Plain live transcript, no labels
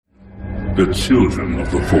the children of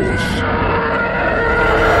the Force.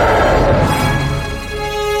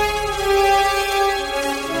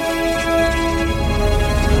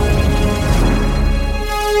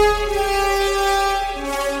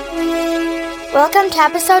 Welcome to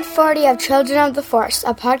episode 40 of Children of the Force,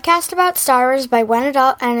 a podcast about Star Wars by one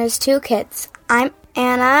adult and his two kids. I'm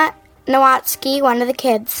Anna Nowatsky, one of the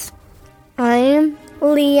kids. I'm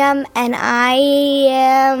Liam, and I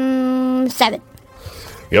am 7.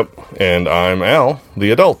 Yep, and I'm Al,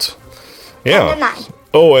 the adult. Yeah. And I'm 9.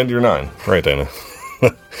 Oh, and you're 9. Right, Anna.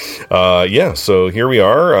 Yeah, so here we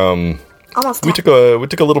are. Almost 10. We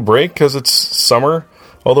took a little break because it's summer.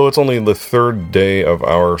 Although it's only the 3rd day of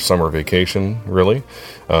our summer vacation, really.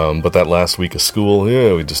 But that last week of school,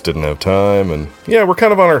 we just didn't have time. And yeah, we're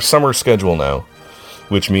kind of on our summer schedule now.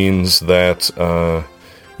 Which means that, we're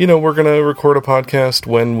going to record a podcast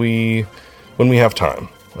when we have time.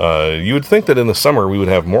 You would think that in the summer we would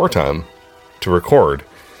have more time to record.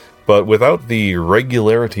 But without the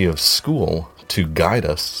regularity of school to guide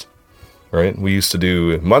us, right? We used to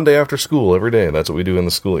do Monday after school every day. That's what we do in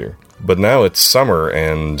the school year. But now it's summer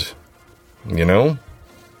and,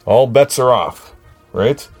 all bets are off,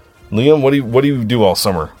 right? Liam, what do you do all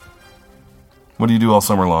summer? What do you do all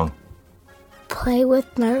summer long? Play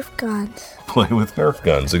with Nerf guns. Play with Nerf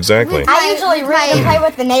guns, exactly. I usually read and play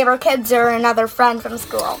with the neighbor kids or another friend from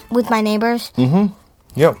school. With my neighbors? Mm-hmm.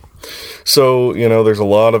 Yep. So, there's a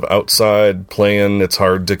lot of outside playing. It's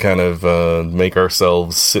hard to kind of make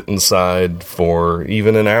ourselves sit inside for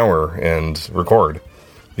even an hour and record.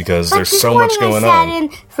 Because there's so much going on. I sat in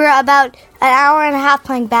for about an hour and a half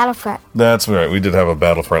playing Battlefront. That's right. We did have a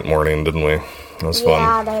Battlefront morning, didn't we? That was fun.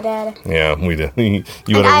 Yeah, they did. Yeah, we did.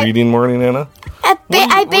 You had a reading morning, Anna?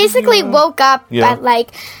 I basically woke up at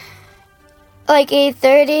like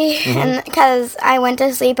 8:30, and because I went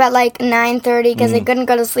to sleep at like 9:30 because I couldn't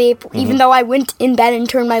go to sleep, even though I went in bed and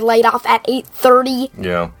turned my light off at 8:30.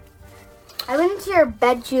 Yeah. I went into your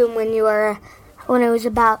bedroom when it was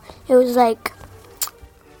like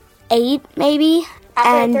 8 maybe,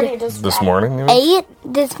 and this morning, you mean?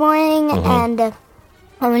 8 this morning, and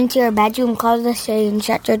I went to your bedroom, closed the shade, and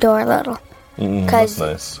shut your door a little. That's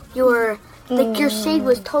nice. You were, your shade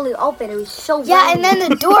was totally open. It was so warm. Yeah, and then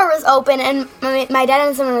the door was open, and my dad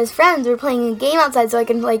and some of his friends were playing a game outside, so I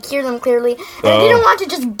can, hear them clearly. And I didn't want to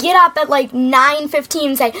just get up at, 9:15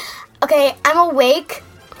 and say, okay, I'm awake.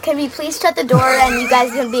 Can we please shut the door and you guys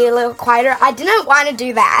can be a little quieter? I didn't want to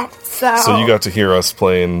do that, So you got to hear us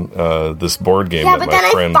playing this board game that my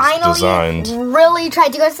friend designed. I really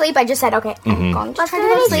tried to go to sleep. I just said, okay, I'm going to try to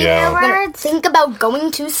go to sleep. Yeah. I'm going to think about going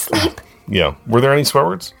to sleep. Yeah. Were there any swear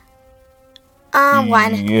words?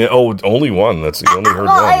 One. Yeah, only one. That's you only heard one.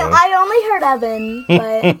 I only heard Evan, but...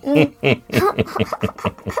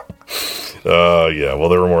 yeah, well,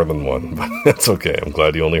 there were more than one, but that's okay. I'm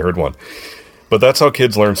glad you only heard one. But that's how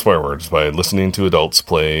kids learn swear words, by listening to adults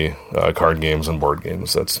play card games and board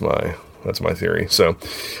games. That's my theory. So,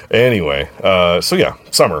 anyway,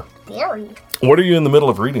 summer. Theory. What are you in the middle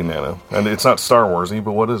of reading, Anna? And it's not Star Warsy,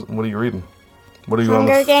 but what are you reading? What are you on?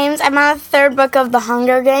 Hunger Games. I'm on the 3rd book of the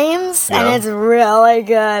Hunger Games, and it's really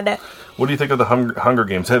good. What do you think of the Hunger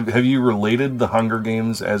Games? Have you related the Hunger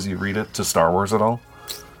Games as you read it to Star Wars at all?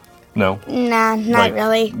 No? Nah, not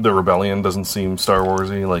really. The rebellion doesn't seem Star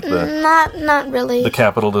Warsy, Not really. The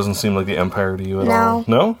capital doesn't seem like the Empire to you at all?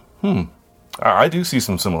 No? I do see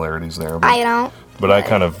some similarities there. But, I don't. But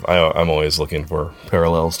I'm always looking for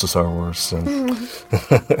parallels to Star Wars. So.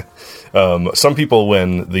 Some people,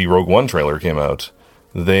 when the Rogue One trailer came out,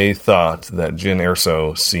 they thought that Jyn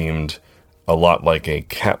Erso seemed a lot like a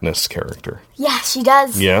Katniss character. Yeah, she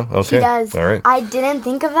does. Yeah? Okay. She does. All right. I didn't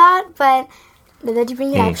think of that, but... That you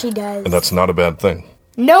bring it up, she does. And that's not a bad thing.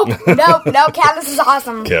 Nope. Katniss is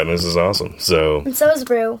awesome. Katniss is awesome. So. And so is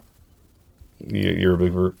Rue. You're a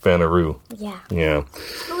big fan of Rue. Yeah. Yeah.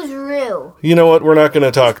 Who's Rue? You know what? We're not going to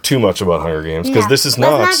talk too much about Hunger Games because this is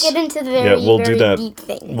not. Let's not get into the very deep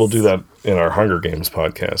things. We'll do that in our Hunger Games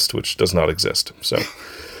podcast, which does not exist. So.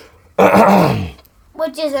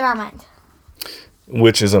 Which is in our mind.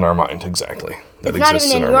 Which is in our mind, exactly. It's not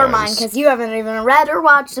even in your mind, because you haven't even read or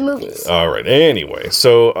watched the movies. All right. Anyway,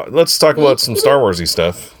 so let's talk about some Star Warsy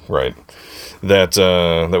stuff, right? That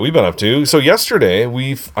we've been up to. So yesterday,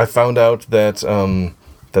 I found out that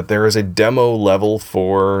that there is a demo level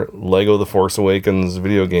for Lego The Force Awakens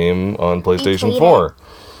video game on PlayStation 4.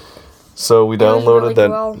 So we downloaded that.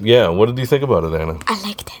 Cool. Yeah, what did you think about it, Anna? I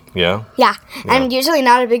liked it. Yeah? Yeah. I'm usually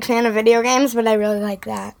not a big fan of video games, but I really like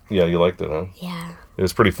that. Yeah, you liked it, huh? Yeah. It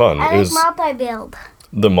was pretty fun. I like multi-build.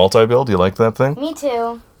 The multi-build? You like that thing? Me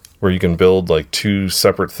too. Where you can build like two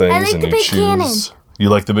separate things and you choose. Cannon. You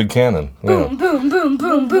like the big cannon. Boom, boom, boom,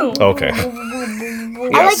 boom, boom. Okay.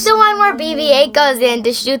 I like the one where BB-8 goes in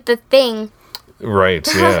to shoot the thing. Right,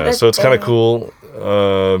 yeah. So it's kind of cool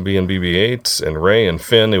being BB-8 and Rey and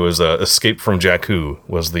Finn. It was Escape from Jakku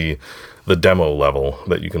was the demo level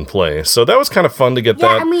that you can play. So that was kind of fun to get that.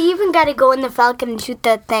 Yeah, and we even got to go in the Falcon and shoot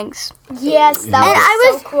the things. Yes, that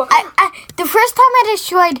was so cool. The first time I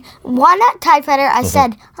destroyed one TIE fighter, I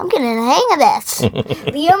said, I'm getting the hang of this.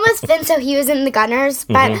 Liam was Finn, so he was in the gunners,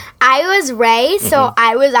 but I was Rey, so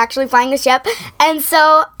I was actually flying the ship. And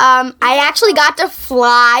so I actually got to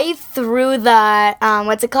fly through the,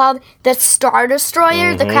 what's it called? The Star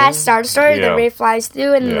Destroyer, the crashed Star Destroyer that Rey flies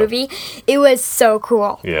through in the movie. It was so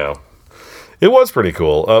cool. Yeah. It was pretty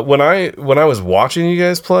cool. When I was watching you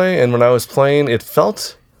guys play and when I was playing, it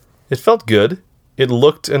felt good. It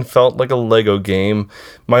looked and felt like a Lego game.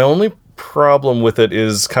 My only problem with it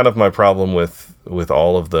is kind of my problem with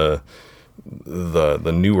all of the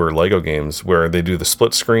newer Lego games where they do the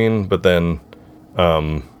split screen, but then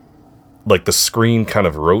like the screen kind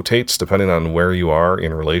of rotates depending on where you are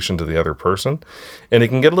in relation to the other person, and it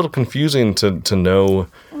can get a little confusing to know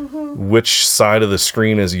which side of the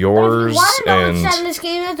screen is yours. If you want to know which side of the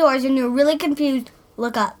screen is yours and you're really confused,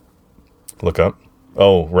 look up. Look up?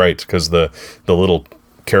 Oh, right, because the little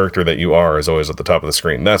character that you are is always at the top of the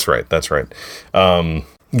screen. That's right.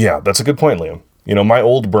 Yeah, that's a good point, Liam. You know, my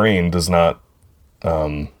old brain does not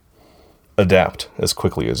adapt as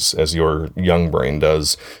quickly as your young brain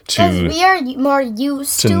does to... Because we are more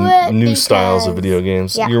used to it. New styles of video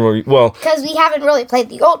games. Yeah. You're more, because we haven't really played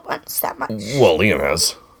the old ones that much. Well, Liam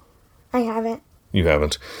has. I haven't. You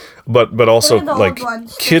haven't. But also, the like, old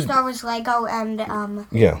ones. kid... Star Wars Lego and,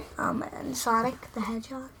 and Sonic the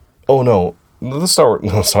Hedgehog. Oh, no.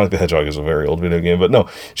 Sonic the Hedgehog is a very old video game, but no,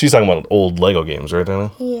 she's talking about old Lego games, right,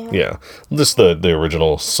 Anna? Yeah. Yeah. Just the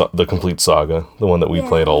original, the complete saga, the one that we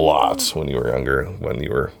played a lot when you were younger,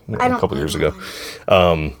 a couple years ago.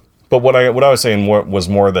 But what I was saying was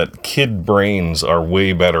more that kid brains are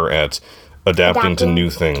way better at adapting to new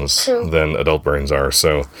things than adult brains are,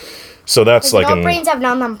 so that's like adult brains have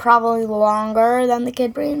known them probably longer than the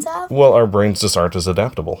kid brains have. Well, our brains just aren't as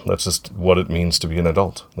adaptable. That's just what it means to be an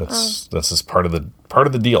adult. That's just part of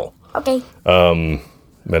the deal. Okay. And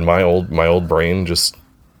my old brain just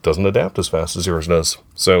doesn't adapt as fast as yours does.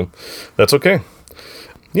 So that's okay.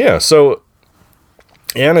 Yeah. So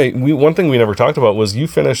Anna, one thing we never talked about was you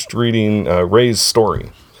finished reading Rey's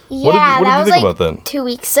story. Yeah, what did you think about that? 2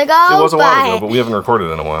 weeks ago. It was a while ago, but we haven't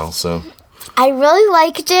recorded in a while, so. I really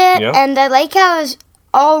liked it, and I like how it was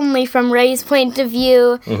only from Rey's point of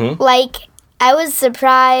view. Like, I was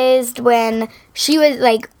surprised when she was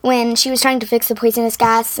trying to fix the poisonous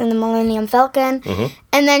gas in the Millennium Falcon,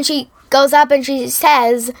 and then she goes up and she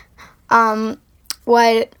says,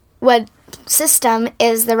 what system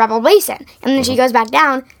is the Rebel base in? And then she goes back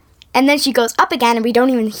down, and then she goes up again, and we don't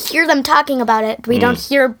even hear them talking about it. We don't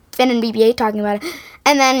hear Finn and BB-8 talking about it.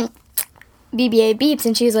 And then BB-8 beeps,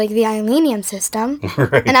 and she's like, the Ionium system.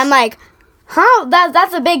 Right. And I'm like, huh?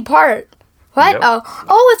 That's a big part. What? Yep.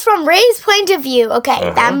 Oh, it's from Rey's point of view. Okay,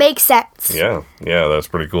 that makes sense. Yeah, that's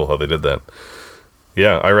pretty cool how they did that.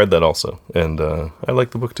 Yeah, I read that also, and I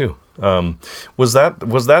like the book too. Was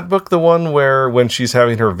that book the one where when she's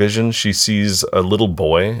having her vision, she sees a little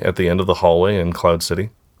boy at the end of the hallway in Cloud City?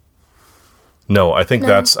 No, I think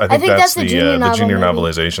that's the junior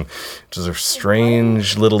novelization, which is a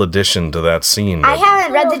strange little addition to that scene. I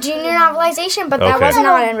haven't read the junior novelization, but that was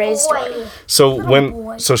not in Rey's story.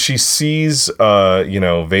 So she sees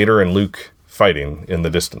Vader and Luke fighting in the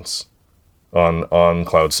distance on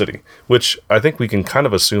Cloud City, which I think we can kind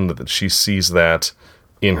of assume that she sees that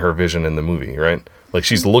in her vision in the movie, right? Like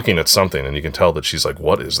she's looking at something and you can tell that she's like,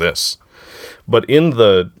 what is this? But in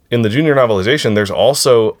the junior novelization, there's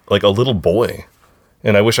also like a little boy,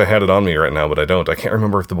 and I wish I had it on me right now, but I don't. I can't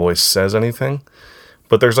remember if the boy says anything,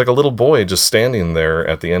 but there's like a little boy just standing there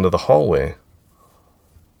at the end of the hallway,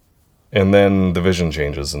 and then the vision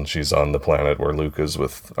changes, and she's on the planet where Luke is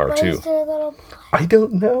with R2. Why is there a little boy? I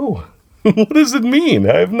don't know. What does it mean?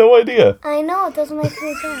 I have no idea. I know, it doesn't make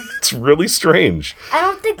any sense. It's really strange.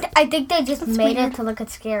 I think they just made it to look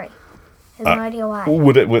scary. I have no idea why.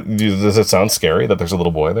 Does it sound scary that there's a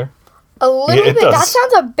little boy there? A little bit. Does. That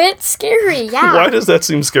sounds a bit scary, yeah. Why does that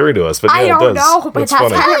seem scary to us? But I don't know, but that's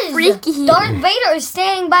kind of freaky. Darth Vader is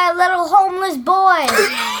standing by a little homeless boy.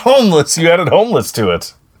 Homeless? You added homeless to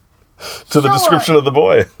it. To the description of the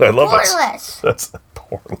boy. I love Poreless. it. That's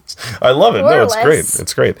poreless. I love it. No, it's great.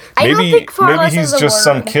 It's great. Maybe he's just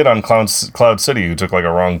some kid on Cloud City who took like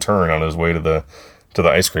a wrong turn on his way to the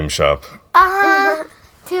ice cream shop.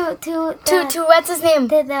 To what's his name?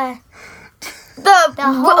 The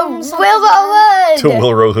Wilbur Hood. To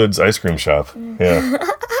Wilbur Hood's ice cream shop. Yeah.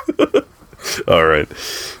 All right.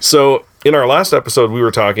 So, in our last episode, we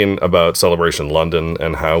were talking about Celebration London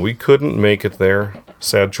and how we couldn't make it there.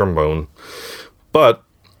 Sad trombone. But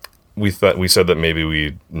we said that maybe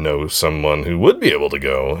we know someone who would be able to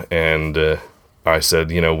go. And I said,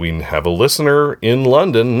 we have a listener in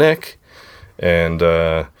London, Nick. And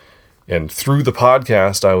through the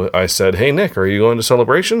podcast, I said, hey, Nick, are you going to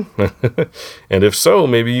Celebration? And if so,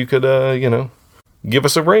 maybe you could, give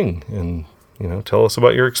us a ring and, tell us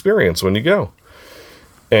about your experience when you go.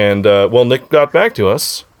 And, Nick got back to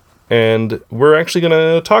us, and we're actually going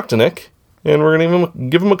to talk to Nick, and we're going to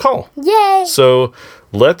give him a call. Yay! So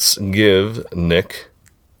let's give Nick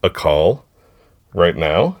a call right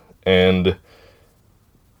now, and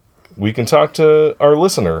we can talk to our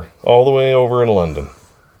listener all the way over in London.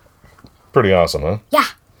 Pretty awesome, huh? Yeah.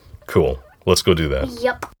 Cool. Let's go do that.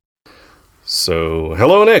 Yep. So,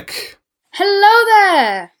 hello, Nick. Hello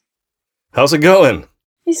there. How's it going?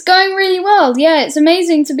 It's going really well. Yeah, it's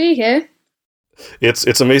amazing to be here.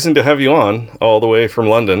 It's amazing to have you on all the way from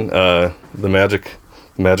London. The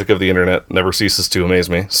magic of the internet never ceases to amaze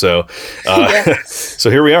me. So, so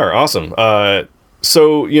here we are. Awesome.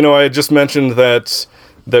 So, I just mentioned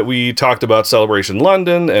that we talked about Celebration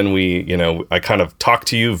London, and I kind of talked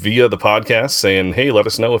to you via the podcast saying, hey, let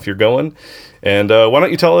us know if you're going. And why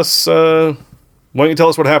don't you tell us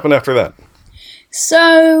what happened after that?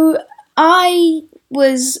 So I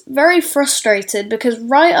was very frustrated because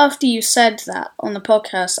right after you said that on the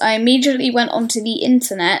podcast, I immediately went onto the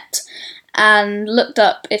internet and looked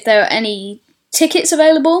up if there were any tickets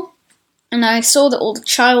available. And I saw that all the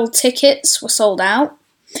child tickets were sold out.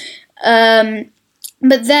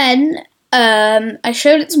 But then I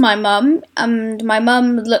showed it to my mum, and my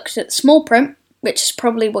mum looked at small print, which is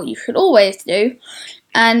probably what you should always do,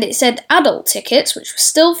 and it said adult tickets, which were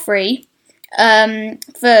still free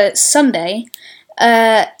for Sunday.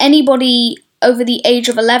 Anybody over the age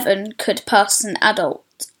of 11 could pass an adult.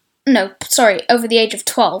 No, sorry, over the age of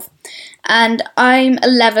 12. And I'm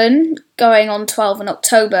 11, going on 12 in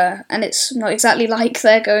October, and it's not exactly like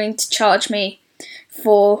they're going to charge me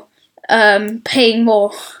for paying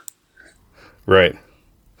more. Right.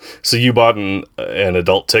 So you bought an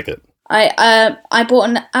adult ticket. I bought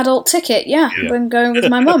an adult ticket, yeah. When going with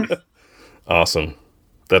my mum. Awesome.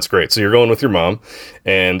 That's great. So you're going with your mom,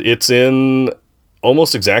 and it's in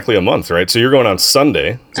almost exactly a month, right? So you're going on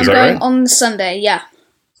Sunday. I'm going on Sunday, yeah.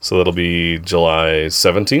 So that'll be July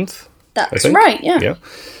 17th? That's right, yeah. Yeah.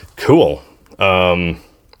 Cool.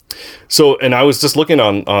 So, and I was just looking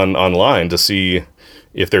online to see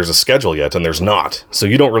if there's a schedule yet, and there's not. So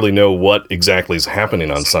you don't really know what exactly is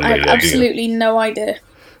happening on Sunday yet, I have absolutely no idea.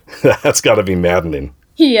 That's got to be maddening.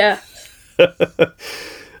 Yeah.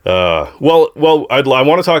 Well, I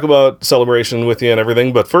want to talk about Celebration with you and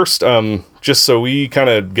everything, but first, just so we kind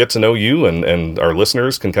of get to know you and our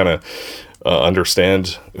listeners can kind of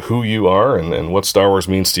understand who you are and what Star Wars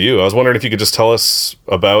means to you. I was wondering if you could just tell us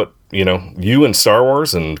about, you and Star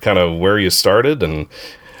Wars and kind of where you started and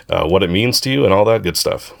what it means to you and all that good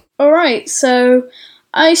stuff. All right, so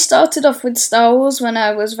I started off with Star Wars when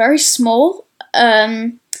I was very small.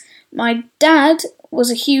 My dad was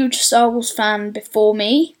a huge Star Wars fan before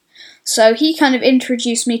me, so he kind of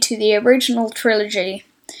introduced me to the original trilogy.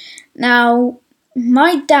 Now,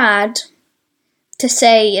 my dad, to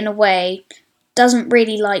say in a way, doesn't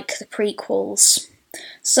really like the prequels.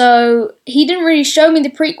 So he didn't really show me the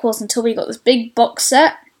prequels until we got this big box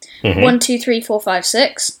set. 1, 2, 3, 4, 5,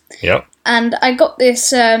 6. Yep. And I got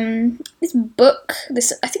this this book.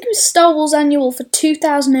 I think it was Star Wars Annual for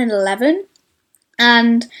 2011,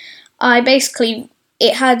 and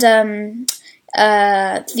it had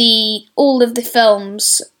all of the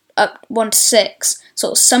films up 1 to 6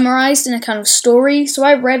 sort of summarized in a kind of story. So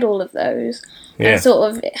I read all of those. Yeah. And sort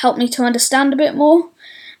of it helped me to understand a bit more.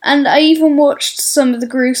 And I even watched some of the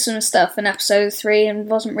gruesome stuff in episode 3 and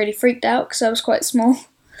wasn't really freaked out because I was quite small.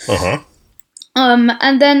 Uh-huh.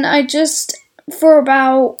 And then I just, for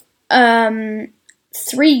about 3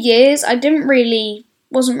 years, I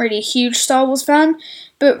wasn't really a huge Star Wars fan,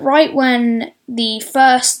 but right when the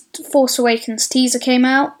first Force Awakens teaser came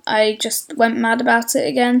out, I just went mad about it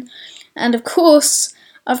again. And of course,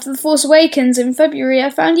 after The Force Awakens in February, I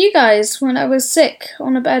found you guys when I was sick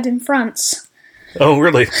on a bed in France. Oh,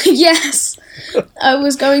 really? Yes. I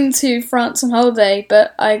was going to France on holiday,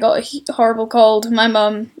 but I got a horrible cold. My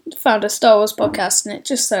mum found a Star Wars podcast, and it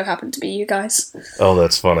just so happened to be you guys. Oh,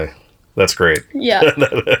 that's funny. That's great. Yeah.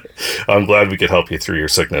 I'm glad we could help you through your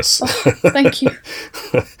sickness. Oh, thank you.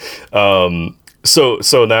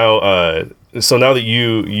 So now that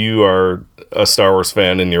you are a Star Wars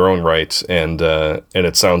fan in your own right, and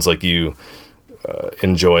it sounds like you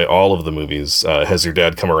enjoy all of the movies. Has your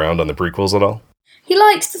dad come around on the prequels at all? He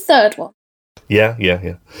likes the third one. Yeah.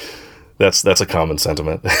 That's a common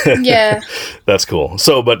sentiment. Yeah. That's cool.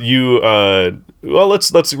 So, but you, well,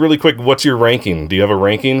 let's really quick. What's your ranking? Do you have a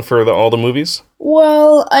ranking for all the movies?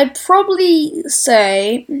 Well, I'd probably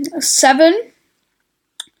say 7,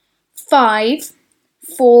 5,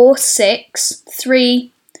 4, 6,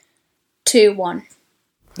 3, 2, 1.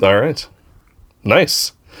 All right.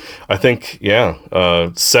 Nice. I think,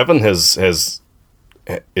 7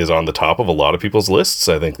 is on the top of a lot of people's lists,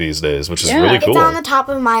 I think, these days, which is really cool. It's on the top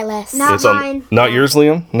of my list. Not mine. Not yours,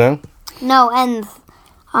 Liam? No? No, and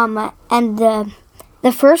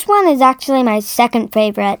the first one is actually my second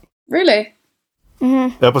favorite. Really?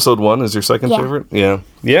 Mm-hmm. Episode 1 is your second favorite? Yeah.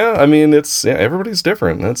 Yeah, I mean, it's everybody's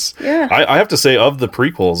different. I have to say, of the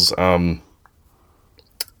prequels,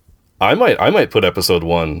 I might put episode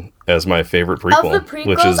 1 as my favorite prequel. Of the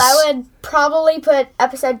prequels, I would probably put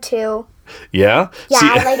episode 2. Yeah? Yeah,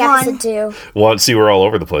 I like episode 2. Well, see, we're all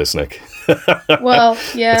over the place, Nick. Well,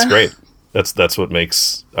 yeah. That's great. That's what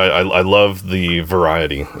makes... I love the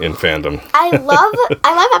variety in fandom. I love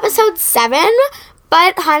episode 7,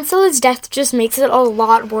 but Han Solo's death just makes it a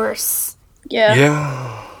lot worse. Yeah.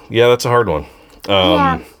 Yeah, that's a hard one.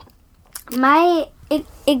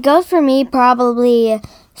 It goes for me probably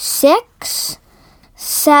 6,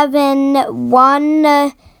 7,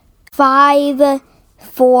 1, 5,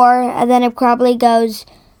 4, and then it probably goes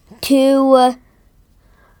 2,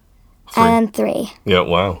 and 3. Yeah,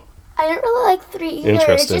 wow. I didn't really like 3 either.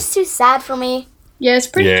 Interesting. It's just too sad for me. Yeah, it's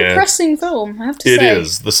a pretty depressing film, I have to say. It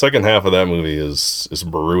is. The second half of that movie is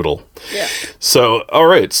brutal. Yeah. So, all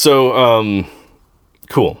right. So,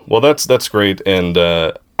 cool. Well, that's great, and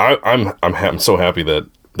I'm so happy that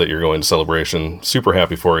you're going to Celebration. Super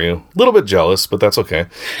happy for you. A little bit jealous, but that's okay.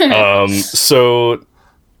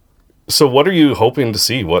 So what are you hoping to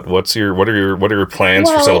see? What are your plans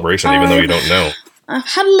for Celebration? Even though you don't know, I've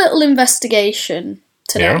had a little investigation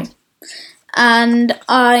today. Yeah? And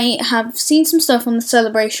I have seen some stuff on the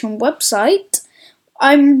Celebration website.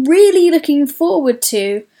 I'm really looking forward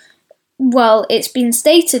to... Well, it's been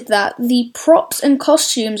stated that the props and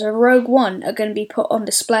costumes of Rogue One are going to be put on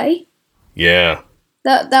display. Yeah.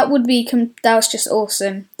 That would be... That was just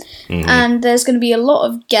awesome. Mm-hmm. And there's going to be a lot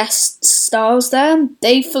of guest stars there.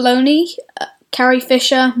 Dave Filoni, Carrie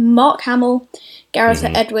Fisher, Mark Hamill, Gareth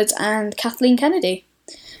Edwards, and Kathleen Kennedy.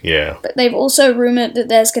 Yeah. But they've also rumoured that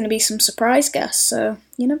there's going to be some surprise guests, so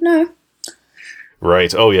you never know.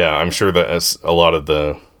 Right. Oh yeah, I'm sure that as a lot of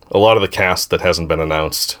the cast that hasn't been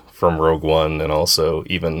announced from Rogue One and also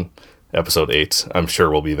even Episode 8, I'm sure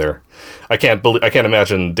will be there. I can't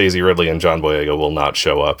imagine Daisy Ridley and John Boyega will not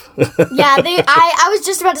show up. Yeah, I was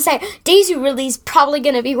just about to say Daisy Ridley's probably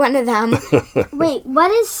going to be one of them. Wait, what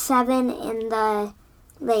is 7 in the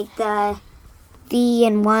the V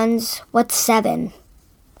and 1s? What's 7?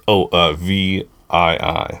 Oh, VII.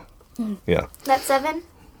 Yeah. That's 7?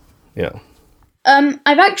 Yeah.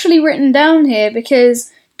 I've actually written down here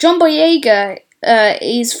because John Boyega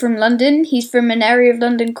is from London. He's from an area of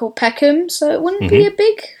London called Peckham, so it wouldn't be a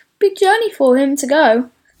big journey for him to go.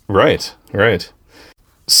 Right.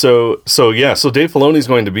 So Dave Filoni's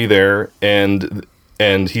going to be there, and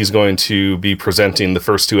he's going to be presenting the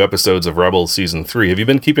first 2 episodes of Rebels Season 3. Have you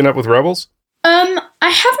been keeping up with Rebels? I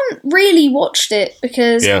haven't really watched it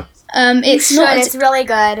because it's really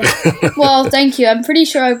good. Well, thank you. I'm pretty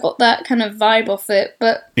sure I've got that kind of vibe off it,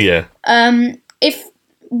 but yeah.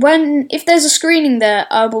 If there's a screening there,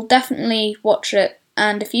 I will definitely watch it,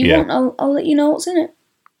 and if you want, I'll let you know what's in it.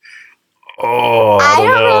 Oh, I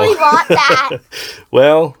don't really want that.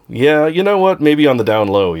 Well, yeah, you know what? Maybe on the down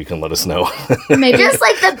low, you can let us know. Maybe just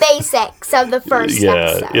like the basics of the first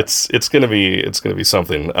episode. it's gonna be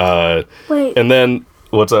something. Wait, and then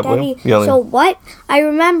what's up, Daddy? Yeah, so what? I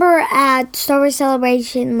remember at Star Wars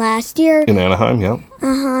Celebration last year in Anaheim.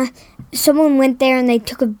 Yeah. Someone went there and they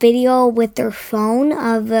took a video with their phone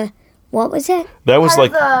of what was it? That was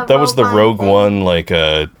the Rogue One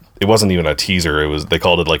it wasn't even a teaser. They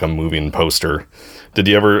called it like a moving poster. Did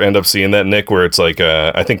you ever end up seeing that, Nick? Where it's like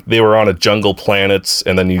I think they were on a jungle planet,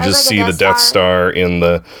 and then you just see the Death Star in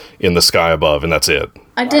the sky above, and that's it.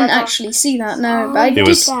 I didn't actually see that. No, but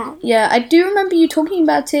I do remember you talking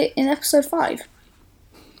about it in episode 5.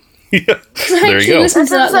 Yeah, there you go. Listened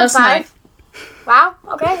to that last night. Wow.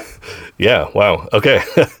 Okay. Yeah. Wow. Okay.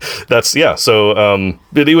 That's So,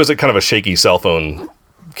 but it was a kind of a shaky cell phone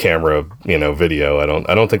camera, video. I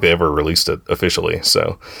don't think they ever released it officially.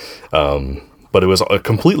 So, but it was a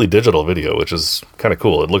completely digital video, which is kind of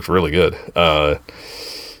cool. It looked really good.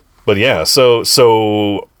 But yeah,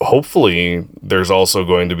 so hopefully there's also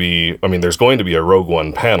going to be, there's going to be a Rogue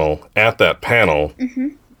One panel. At that panel,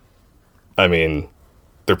 I mean,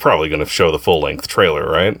 they're probably going to show the full-length trailer,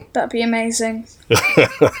 right? That'd be amazing.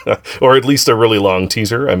 Or at least a really long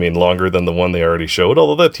teaser. I mean, longer than the one they already showed,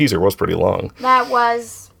 although that teaser was pretty long. That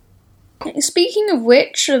was... Speaking of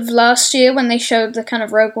which, of last year when they showed the kind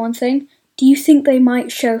of Rogue One thing, do you think they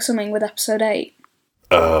might show something with Episode 8?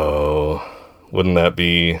 Oh, wouldn't that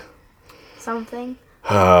be... something?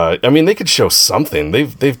 They could show something.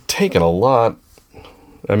 They've taken a lot.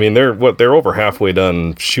 I mean, they're over halfway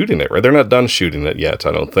done shooting it, right? They're not done shooting it yet,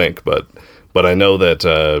 I don't think, but I know that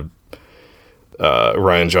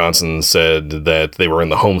Rian Johnson said that they were in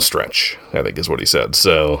the home stretch, I think is what he said.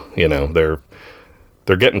 So,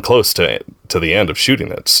 they're getting close to the end of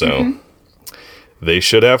shooting it, so they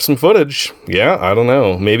should have some footage. Yeah, I don't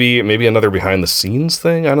know. Maybe another behind the scenes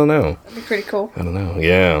thing. I don't know. That'd be pretty cool. I don't know.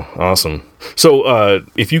 Yeah, awesome. So,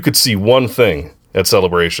 if you could see one thing at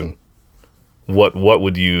Celebration, what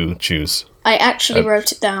would you choose? I actually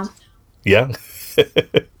wrote it down. Yeah.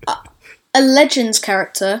 A Legends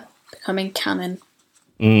character becoming canon.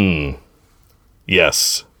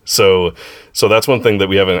 Yes. So that's one thing that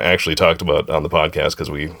we haven't actually talked about on the podcast because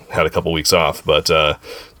we had a couple weeks off. But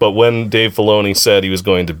when Dave Filoni said he was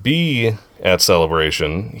going to be at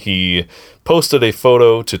Celebration, he posted a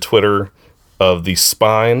photo to Twitter of the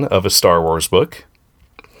spine of a Star Wars book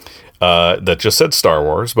that just said Star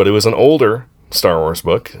Wars, but it was an older Star Wars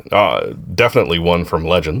book, definitely one from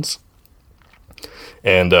Legends.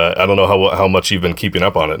 And I don't know how much you've been keeping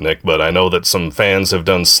up on it, Nick, but I know that some fans have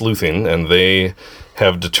done sleuthing, and they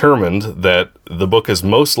have determined that the book is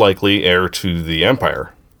most likely heir to the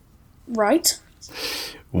Empire. Right.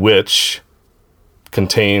 Which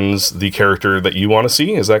contains the character that you want to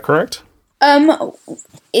see, is that correct?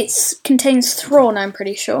 It contains Thrawn, I'm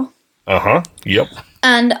pretty sure. Yep.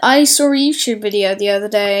 And I saw a YouTube video the other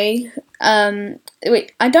day. I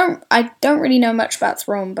don't really know much about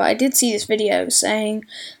Thrawn, but I did see this video saying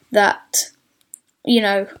that,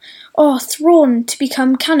 Thrawn to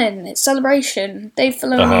become canon, it's Celebration, Dave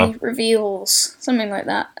Filoni reveals, something like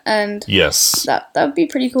that. And yes, that would be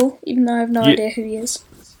pretty cool, even though I have no idea who he is.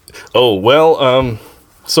 Oh, well,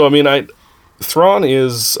 Thrawn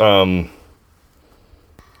is,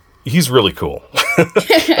 he's really cool.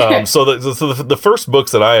 So the first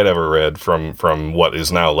books that I had ever read from what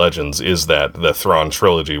is now Legends is the Thrawn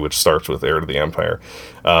trilogy, which starts with Heir to the Empire.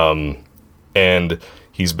 And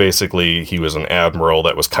he was an admiral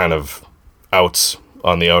that was kind of out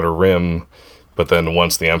on the Outer Rim, but then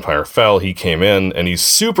once the Empire fell, he came in, and he's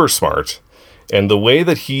super smart. And the way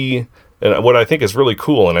that and what I think is really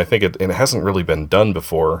cool, and I think it hasn't really been done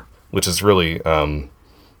before, which is really...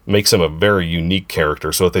 makes him a very unique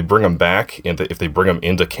character. So if they bring him back, if they bring him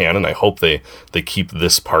into canon, I hope they keep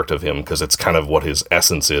this part of him, because it's kind of what his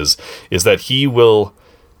essence is that he will,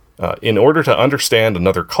 in order to understand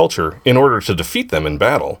another culture, in order to defeat them in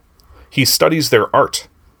battle, he studies their art.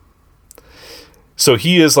 So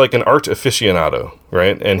he is like an art aficionado,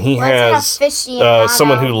 right? And he has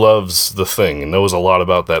someone who loves the thing and knows a lot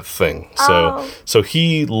about that thing. So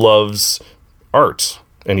he loves art,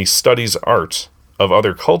 and he studies art of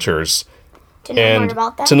other cultures to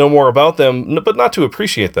know more about them, but not to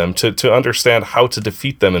appreciate them, to understand how to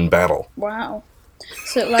defeat them in battle. Wow.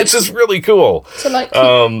 So it's just really cool. So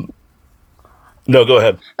no, go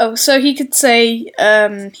ahead. Oh, so he could say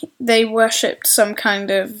they worshipped some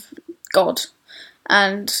kind of god,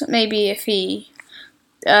 and maybe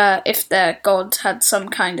if their god had some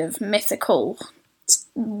kind of mythical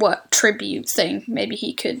tribute thing, maybe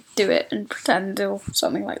he could do it and pretend or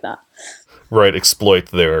something like that. Right, exploit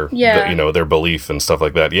their their belief and stuff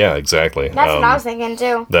like that. Yeah, exactly. That's what I was thinking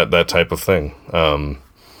too. That type of thing.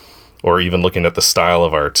 Or even looking at the style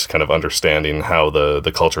of art, kind of understanding how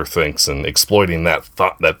the culture thinks and exploiting that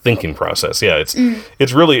thinking process. Yeah,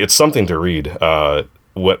 it's something to read.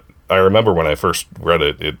 What I remember when I first read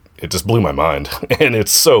it just blew my mind, and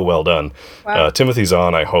it's so well done. Wow. Timothy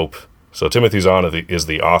Zahn, I hope. So Timothy Zahn is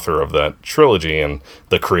the author of that trilogy and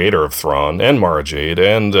the creator of Thrawn and Mara Jade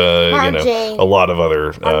and Jade. A lot of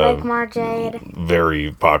other I like Mara Jade.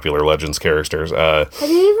 Very popular Legends characters. Have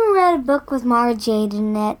you even read a book with Mara Jade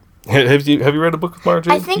in it? Have you read a book with Mara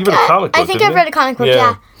Jade? I think you read a comic book, I think I've read a comic book.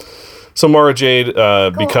 Yeah. So Mara Jade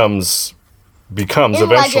becomes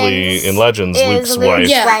eventually in Legends Luke's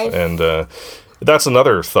wife, and that's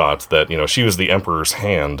another thought that she was the Emperor's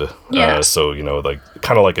hand. So like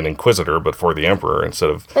kind of like an Inquisitor, but for the Emperor instead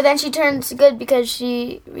of. But then she turns good because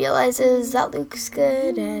she realizes that Luke's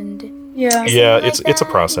good, and it's a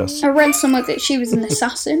process. I read somewhere that she was an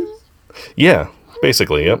assassin. Yeah,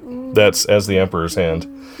 Basically, yep. That's as the Emperor's Hand.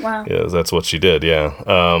 Wow. Yeah, that's what she did.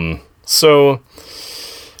 Yeah. So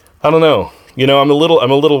I don't know. I'm a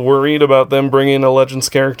little worried about them bringing a Legends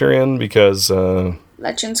character in because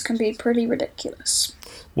Legends can be pretty ridiculous.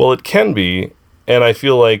 well, it can be, and I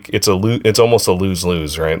feel like it's almost a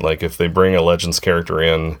lose-lose, right? Like if they bring a Legends character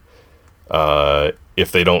in,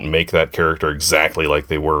 if they don't make that character exactly like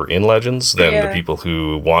they were in Legends, then the people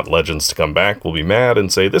who want Legends to come back will be mad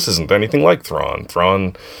and say this isn't anything like Thrawn.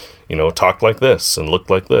 Thrawn, talked like this and looked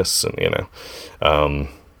like this, and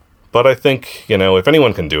But I think if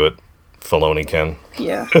anyone can do it, Filoni can.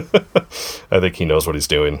 Yeah. I think he knows what he's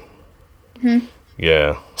doing. Mm-hmm.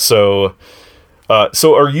 Yeah. So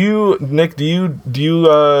are you, Nick, do you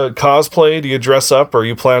cosplay? Do you dress up? Are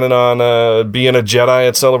you planning on being a Jedi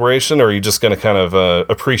at Celebration, or are you just going to kind of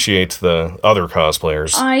appreciate the other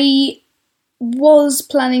cosplayers? I was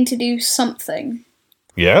planning to do something.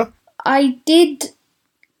 Yeah? I did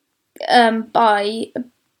buy, a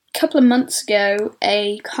couple of months ago,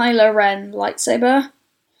 a Kylo Ren lightsaber.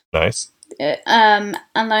 Nice. And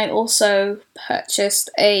I also purchased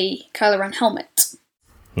a Kylo Ren helmet.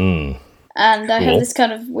 Hmm. And I Cool. have this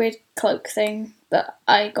kind of weird cloak thing that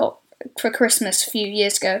I got for Christmas a few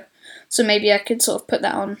years ago. So maybe I could sort of put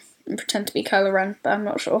that on and pretend to be Kylo Ren, but I'm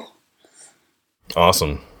not sure.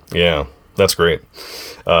 Awesome. Yeah, that's great.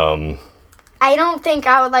 I don't think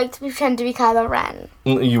I would like to pretend to be Kylo Ren.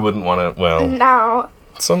 You wouldn't want to, well, No.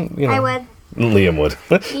 I would. Liam would.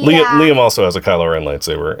 Liam also has a Kylo Ren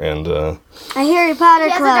lightsaber, and A Harry Potter He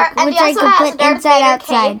has a cloak, dark- and which he I also can has put a Darth inside Vader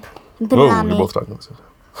outside. cape. And put it whoa, on you're me. both talking about the same time.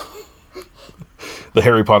 The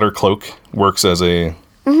Harry Potter cloak works as a If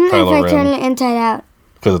Kylo I turn Ren it inside out.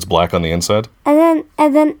 because it's black on the inside. And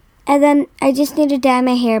then I just need to dye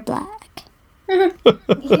my hair black. You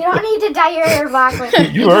don't need to dye your hair black.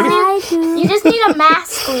 You already. I do. You just need a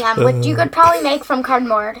mask, Liam, which you could probably make from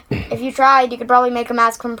cardboard. If you tried, you could probably make a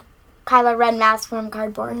mask from Kylo Ren mask from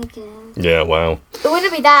cardboard. Yeah. Wow. It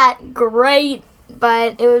wouldn't be that great,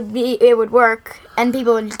 but it would work, and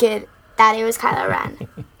people would get that it was Kylo Ren.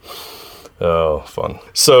 Oh, fun.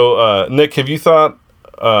 So, Nick, have you thought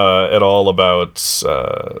at all about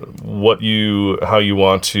how you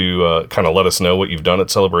want to kind of let us know what you've done at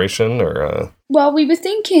Celebration, or? Well, we were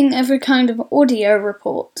thinking of a kind of audio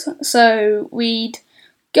report. So we'd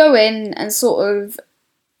go in and sort of,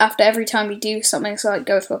 after every time we do something, so like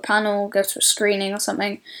go to a panel, go to a screening or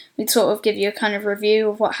something, we'd sort of give you a kind of review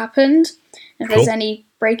of what happened. If there's any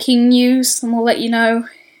breaking news, then we'll let you know.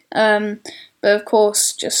 But of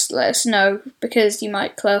course, just let us know, because you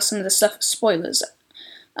might class some of the stuff as spoilers.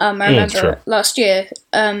 I remember last year,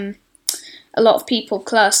 a lot of people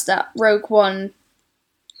classed that Rogue One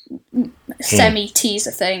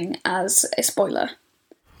semi-teaser thing as a spoiler.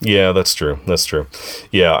 Yeah, that's true. That's true.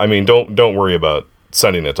 Yeah, I mean, don't worry about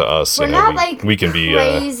sending it to us. We're not we can be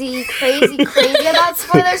crazy about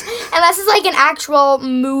spoilers, unless it's like an actual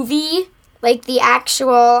movie, like the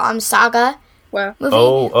actual saga Well, movie.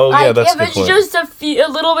 Yeah, that's a good if point. it's just a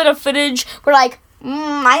little bit of footage, we're like,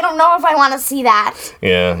 I don't know if I want to see that.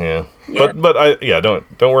 Yeah. But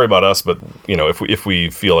don't worry about us. But if we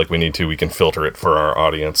feel like we need to, we can filter it for our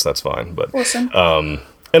audience. That's fine. But awesome.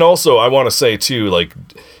 and also I want to say too, like,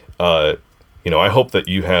 I hope that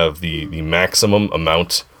you have the maximum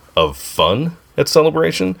amount of fun at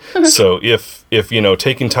Celebration. So if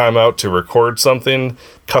taking time out to record something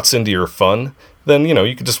cuts into your fun, then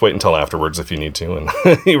you can just wait until afterwards if you need to, and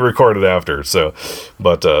you record it after. So,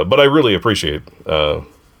 but I really appreciate the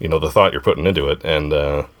thought you're putting into it,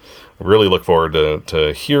 and really look forward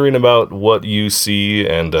to hearing about what you see,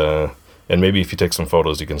 and maybe if you take some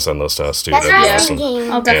photos, you can send those to us too. That's That'd be what I was awesome.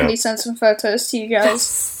 thinking. I'll definitely send some photos to you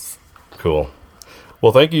guys. Cool.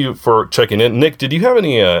 Well, thank you for checking in, Nick. Did you have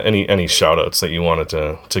any shout outs that you wanted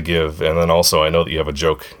to give? And then also, I know that you have a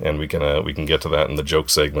joke, and we can get to that in the joke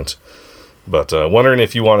segment. But wondering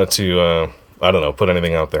if you wanted to, put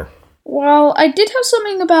anything out there. Well, I did have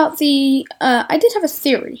something about I did have a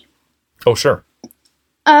theory. Oh, sure.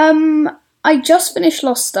 I just finished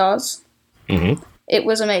Lost Stars. Mm-hmm. It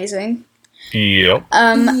was amazing. Yep.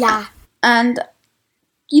 Yeah. And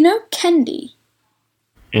Kendi.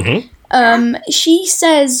 Mm-hmm. She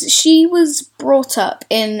says she was brought up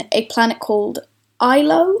in a planet called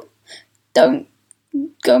Ilo. Don't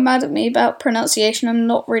go mad at me about pronunciation. I'm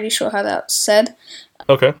not really sure how that's said.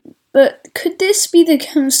 Okay. But could this be the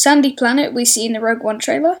kind of sandy planet we see in the Rogue One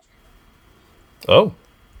trailer? Oh.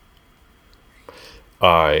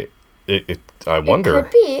 I wonder.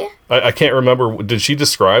 Could be. I can't remember. Did she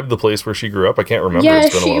describe the place where she grew up? I can't remember. Yeah,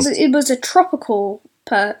 It's been a while. it was a tropical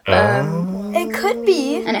It could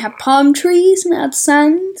be. and it had palm trees and it had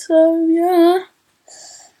sand, so yeah.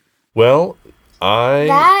 Well,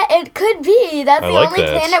 That it could be. That's the like only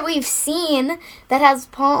that. planet we've seen that has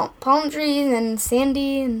palm trees and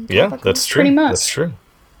sandy and Yeah, tropical. that's true. Pretty much. That's true.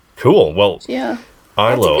 Cool. Well, Yeah.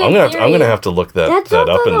 Ilo, good I'm theory. gonna have to look that That's up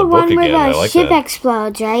also in the the book one where again. I the like ship that.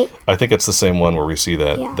 explodes, right? I think it's the same one where we see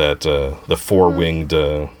that Yeah. the four-winged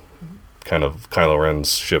kind of Kylo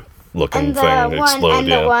Ren's ship looking And the thing one explode. and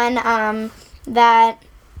Yeah. the one that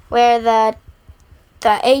where the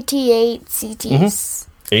AT-8 CTs.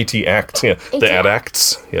 AT Act. Yeah. The AT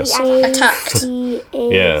AT-ACTs. Yes. Attacked.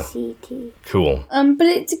 A-C-T. Cool.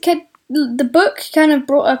 But the book kind of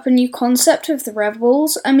brought up a new concept of the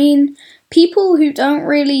rebels. I mean, people who don't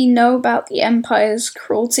really know about the Empire's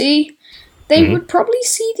cruelty, they would probably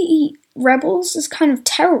see the rebels as kind of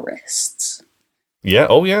terrorists. Yeah.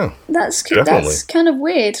 Oh, yeah. That's Definitely. kind of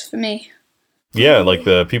weird for me. Yeah, like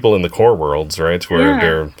the people in the core worlds, right?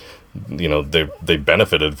 Where Yeah. they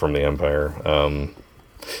benefited from the Empire.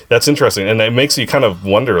 That's interesting, and it makes you kind of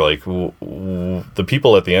wonder, like the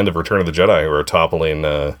people at the end of Return of the Jedi who are toppling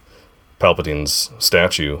Palpatine's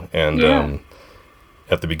statue, and Yeah.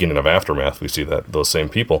 at the beginning of Aftermath, we see that those same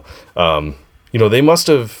people. They must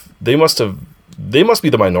be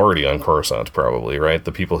the minority on Coruscant, probably, right?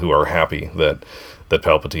 The people who are happy that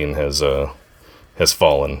Palpatine has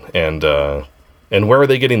fallen, and where are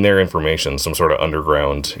they getting their information? Some sort of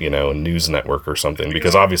underground, news network or something?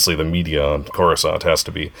 Because obviously the media on Coruscant has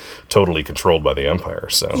to be totally controlled by the Empire.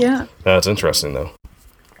 So Yeah. that's interesting, though.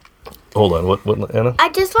 Hold on, what, Anna? I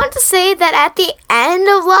just want to say that at the end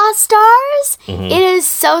of Lost Stars, it is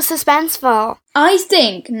so suspenseful. I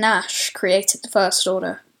think Nash created the First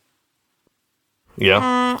Order.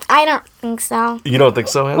 Yeah, I don't think so. you don't think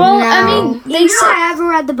so, Anna? Well, I mean, they I said. haven't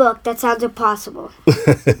read the book. That sounds impossible. no,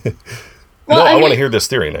 I want to mean- hear this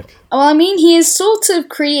theory, Nick. Well, I mean, he is sort of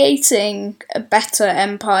creating a better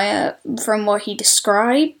empire from what he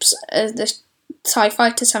describes as the TIE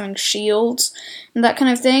fighters having shields and that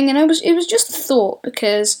kind of thing. And it was just a thought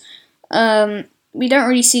because we don't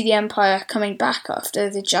really see the empire coming back after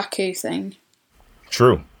the Jakku thing.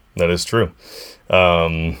 True, that is true.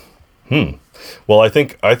 Well, I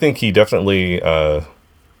think he definitely.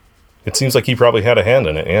 It seems like he probably had a hand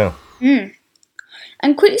in it. Yeah.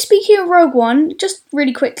 And quickly speaking of Rogue One, just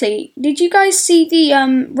really quickly, did you guys see the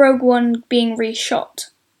Rogue One being reshot?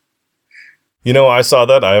 I saw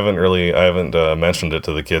that. I haven't mentioned it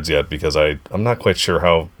to the kids yet because I'm not quite sure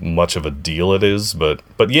how much of a deal it is. But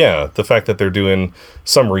yeah, the fact that they're doing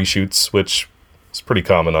some reshoots, which is pretty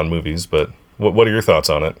common on movies. But what are your thoughts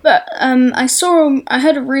on it? But I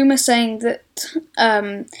heard a rumor saying that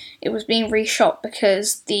it was being reshot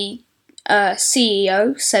because the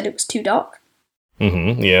CEO said it was too dark.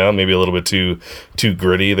 Yeah, maybe a little bit too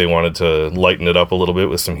gritty. They wanted to lighten it up a little bit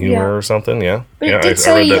with some humor or something. Yeah, But it yeah, did I read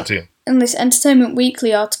say that too. in this Entertainment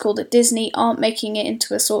Weekly article that Disney aren't making it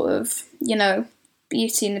into a sort of,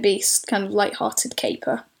 Beauty and the Beast kind of light-hearted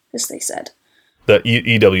caper, as they said. That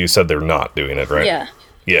EW said they're not doing it, right?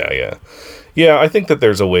 Yeah. Yeah, I think that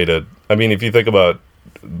there's a way to... I mean, if you think about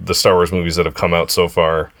the Star Wars movies that have come out so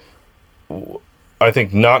far, I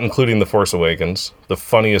think not including The Force Awakens, the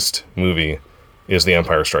funniest movie is The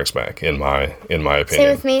Empire Strikes Back, in my opinion.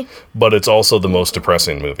 Stay with me. But it's also the most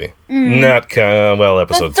depressing movie. Not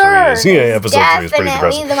episode 3 third is. Yeah, episode 3 is pretty definitely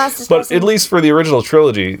depressing. the most But depressing. at least for the original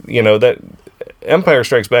trilogy, that Empire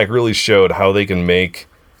Strikes Back really showed how they can make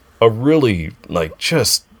a really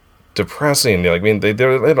just depressing. I mean, they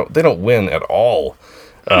don't win at all.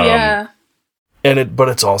 Yeah. But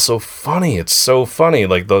it's also funny. It's so funny.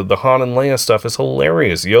 Like the Han and Leia stuff is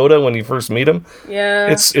hilarious. Yoda, when you first meet him, Yeah.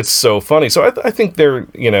 it's so funny. So I think they're,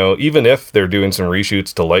 even if they're doing some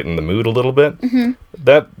reshoots to lighten the mood a little bit,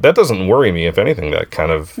 that doesn't worry me. If anything, that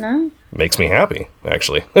kind of No? makes me happy,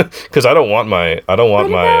 actually, because I don't want my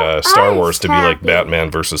Star Wars to be like happy? Batman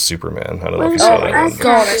versus Superman. I don't know if you What saw about that us? one.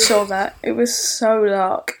 God, I saw that. It was so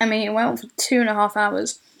dark. I mean, it went on for 2.5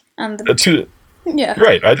 hours. And yeah.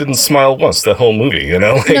 Right, I didn't smile once that whole movie.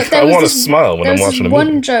 No, there I was want to this- smile when there I'm was watching a this one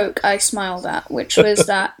movie. joke I smiled at, which was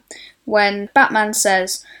that when Batman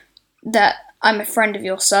says that I'm a friend of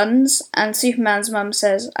your son's, and Superman's mum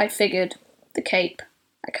says, I figured the cape.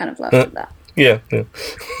 I kind of laughed at that. Yeah.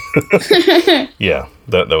 Yeah,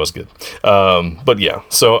 that was good. But yeah,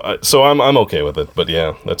 so I'm okay with it. But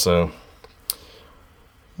yeah, that's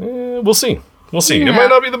we'll see. We'll see. It Yeah. might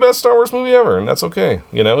not be the best Star Wars movie ever, and that's okay.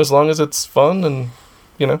 As long as it's fun and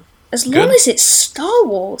As Good. long as it's Star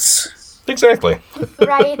Wars. exactly.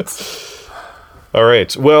 Right. All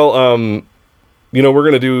right. Well,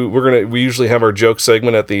 we usually have our joke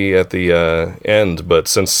segment at the end, but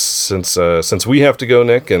since we have to go,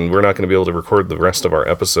 Nick, and we're not going to be able to record the rest of our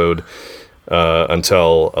episode,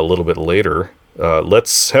 until a little bit later.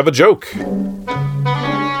 Let's have a joke.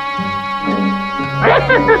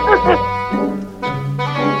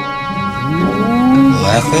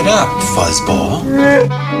 Laugh it up, fuzzball.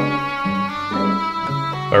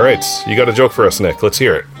 All right, you got a joke for us, Nick. Let's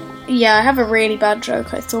hear it. Yeah, I have a really bad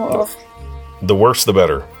joke I thought of. The worse, the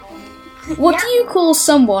better. What do you call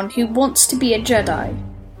someone who wants to be a Jedi?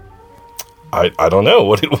 I don't know.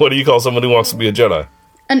 What do you call someone who wants to be a Jedi?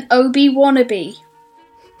 An Obi-wannabe.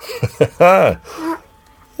 I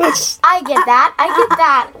get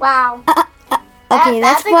that. Wow. Okay,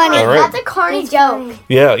 that's funny. All right. That's a corny joke.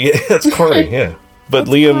 Yeah, that's corny. Yeah, but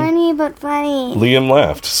Liam Funny, but funny. Liam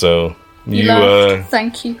laughed, so You laughed.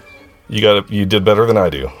 Thank you. you did better than I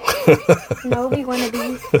do. Obi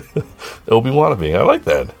wannabe. Obi wannabe. I like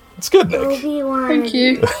that. It's good, Nick. Thank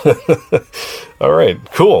you. All right,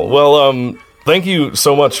 cool. Well, thank you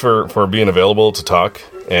so much for being available to talk,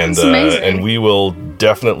 and That's amazing. and we will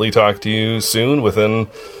definitely talk to you soon. Within,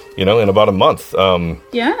 in about a month.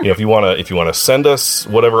 Yeah. If you wanna send us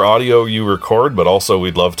whatever audio you record, but also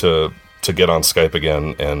we'd love to get on Skype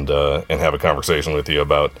again and have a conversation with you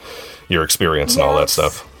about your experience and all that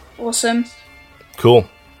stuff. Awesome. Cool.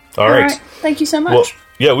 All right. Thank you so much. Well,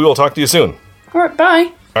 yeah, we will talk to you soon. All right,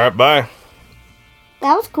 bye. All right, bye.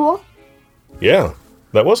 That was cool. Yeah,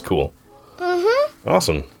 that was cool. Mm-hmm.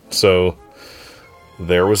 Awesome. So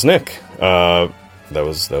there was Nick. That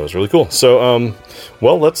was really cool. So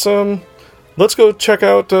well, let's go check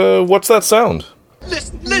out What's That Sound?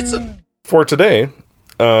 Listen! For today,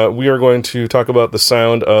 we are going to talk about the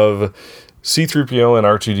sound of C-3PO and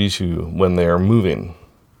R2-D2 when they are moving.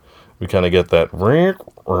 We kind of get that rink,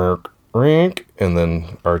 rink, rink, and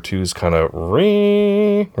then R2's kind of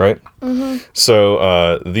ring, right? Mm-hmm. So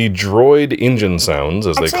the droid engine sounds,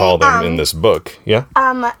 as they call them in this book, yeah?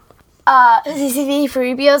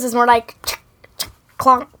 C-3PO's is more like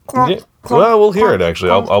clonk, clonk, Yeah. clonk. Well, we'll hear it,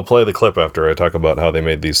 actually. I'll play the clip after I talk about how they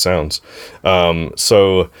made these sounds.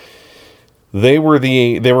 So they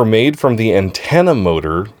were made from the antenna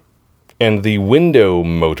motor and the window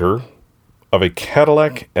motor of a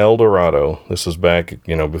Cadillac Eldorado. This was back,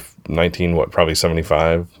 probably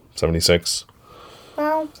 75, 76.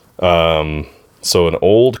 Well, So an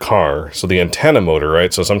old car. So the antenna motor,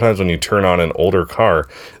 right? So sometimes when you turn on an older car,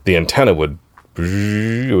 the antenna would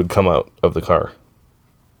come out of the car,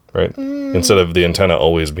 right? Instead of the antenna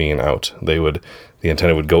always being out, the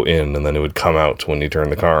antenna would go in and then it would come out when you turn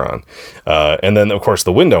the car on. And then, of course,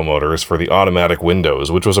 the window motor is for the automatic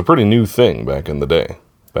windows, which was a pretty new thing back in the day,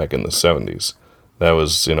 back in the 70s. That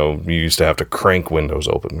was, you used to have to crank windows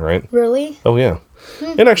open, right? really? Oh, yeah.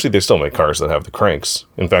 And actually, they still make cars that have the cranks.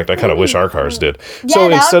 In fact, I kind of wish our cars did. Yeah, So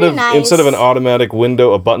that would be nice. instead of an automatic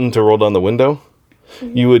window, a button to roll down the window,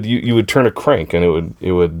 you would turn a crank and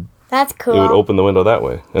it would That's cool. it would open the window that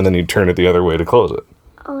way, and then you'd turn it the other way to close it.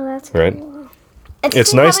 Oh, that's Right? cool.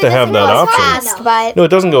 It's nice to have that option. Fast, but No, it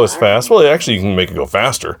doesn't go as fast. Well, actually, you can make it go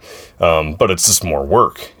faster, but it's just more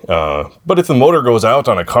work. But if the motor goes out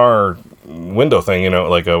on a car window thing,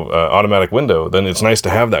 like a automatic window, then it's nice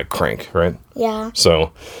to have that crank, right? yeah.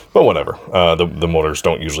 So, but whatever. The motors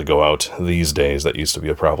don't usually go out these days. That used to be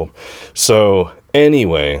a problem. So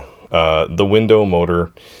anyway, the window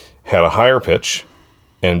motor had a higher pitch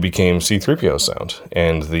and became C-3PO sound,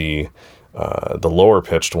 and the lower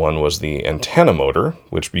pitched one was the antenna motor,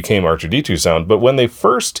 which became R2-D2 sound. But when they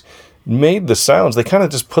first made the sounds, they kind of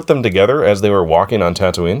just put them together as they were walking on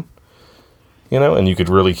Tatooine, and you could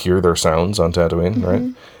really hear their sounds on Tatooine,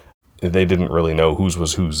 right? They didn't really know whose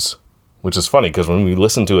was whose, which is funny because when we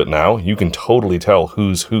listen to it now, you can totally tell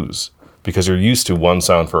who's whose because you're used to one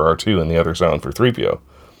sound for R2 and the other sound for 3PO.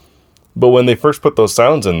 But when they first put those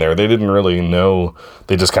sounds in there, they didn't really know.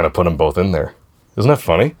 They just kind of put them both in there. Isn't that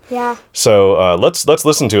funny? Yeah. So let's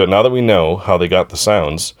listen to it. Now that we know how they got the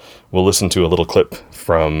sounds, we'll listen to a little clip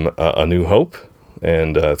from A New Hope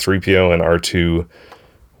and 3PO and R2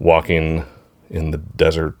 walking in the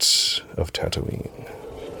desert of Tatooine.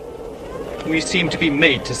 We seem to be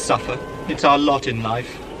made to suffer. It's our lot in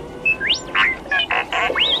life.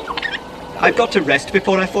 I've got to rest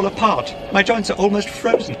before I fall apart. My joints are almost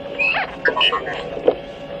frozen.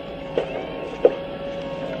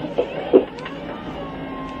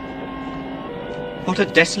 What a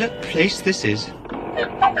desolate place this is.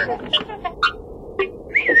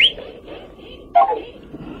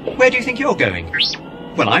 Where do you think you're going?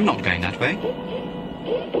 Well, I'm not going that way.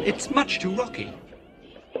 It's much too rocky.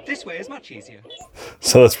 This way is much easier.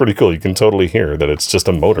 So that's pretty cool. You can totally hear that it's just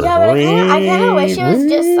a motor. Yeah, but I kind of wish it was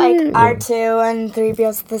just like R2 and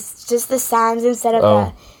 3PO, just the sounds instead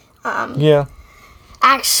of Yeah.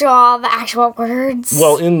 the actual words.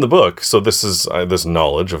 Well, in the book, so this is this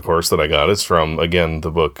knowledge, of course, that I got is from, again,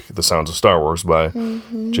 the book The Sounds of Star Wars by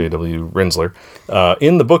J.W. Rinsler.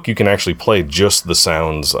 In the book, you can actually play just the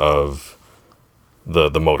sounds of the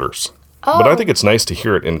motors. Oh. But I think it's nice to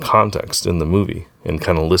hear it in context in the movie and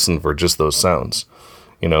kind of listen for just those sounds.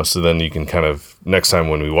 You know, so then you can kind of, next time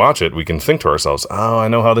when we watch it, we can think to ourselves, oh, I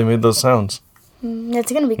know how they made those sounds.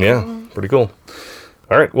 That's going to be cool. Yeah, pretty cool.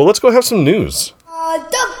 All right, well, let's go have some news.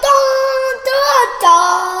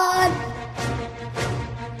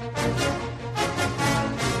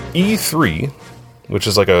 E3, which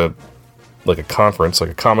is like a conference,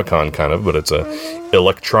 like a Comic-Con kind of, but it's a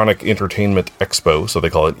Electronic Entertainment Expo, so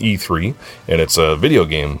they call it E3, and it's a video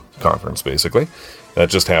game conference, basically. That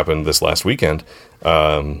just happened this last weekend.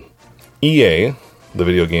 EA, the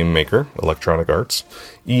video game maker, Electronic Arts,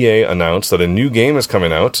 EA announced that a new game is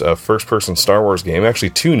coming out, a first-person Star Wars game,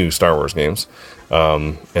 actually 2 new Star Wars games,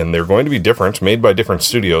 and they're going to be different, made by different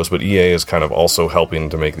studios, but EA is kind of also helping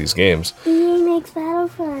to make these games. EA makes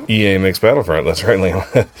Battlefront. EA makes Battlefront, that's right,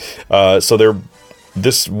 Liam. So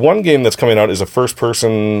this one game that's coming out is a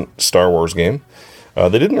first-person Star Wars game.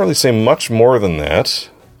 They didn't really say much more than that.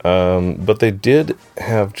 But they did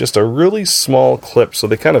have just a really small clip, so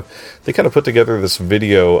they kind of put together this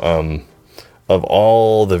video of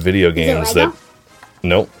all the video games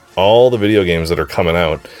all the video games that are coming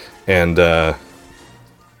out, and I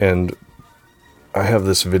have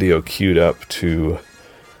this video queued up to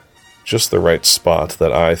just the right spot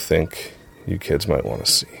that I think you kids might want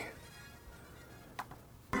to see.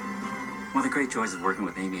 One of the great joys of working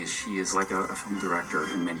with Amy is she is like a film director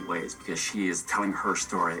in many ways, because she is telling her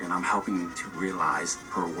story and I'm helping to realize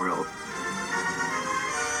her world.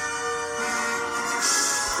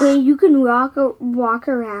 Wait, you can walk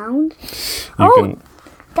around?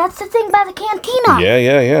 That's the thing by the cantina.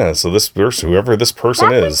 Yeah. So this person, whoever this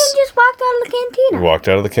person is, person just walked out of the cantina. Walked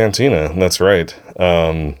out of the cantina. That's right.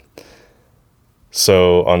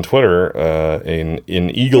 So on Twitter, an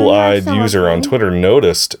eagle-eyed user on Twitter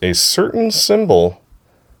noticed a certain symbol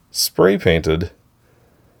spray painted.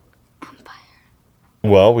 Empire.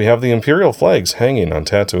 Well, we have the Imperial flags hanging on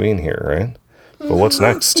Tatooine here, right? But what's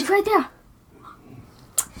next? It's right there.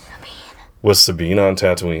 Was Sabine on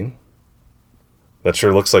Tatooine? That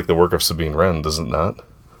sure looks like the work of Sabine Wren, does it not?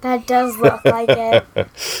 That does look like it.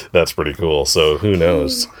 That's pretty cool. So who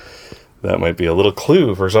knows? That might be a little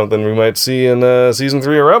clue for something we might see in Season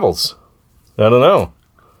 3 of Rebels. I don't know.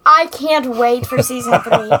 I can't wait for Season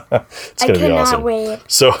 3. It's going to be awesome. Wait.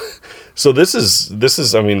 So this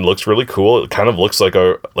is I mean, looks really cool. It kind of looks like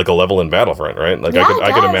a level in Battlefront, right? Like yeah,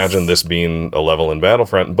 I could imagine this being a level in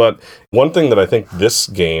Battlefront. But one thing that I think this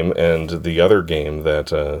game and the other game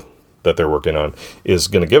that they're working on is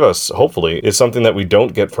going to give us, hopefully, is something that we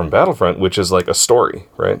don't get from Battlefront, which is like a story,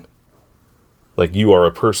 right? Like you are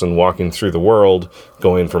a person walking through the world,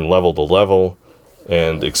 going from level to level,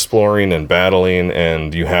 and exploring and battling,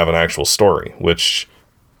 and you have an actual story, which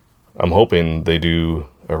I'm hoping they do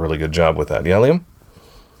a really good job with that. Yeah, Liam?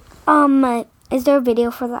 Is there a video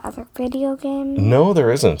for the other video game? No,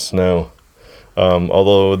 there isn't. No.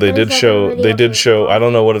 Although they did show, I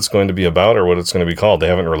don't know what it's going to be about or what it's going to be called. They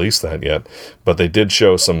haven't released that yet, but they did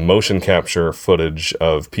show some motion capture footage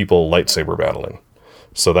of people lightsaber battling.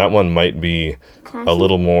 So that one might be a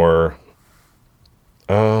little more.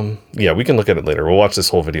 Yeah, we can look at it later. We'll watch this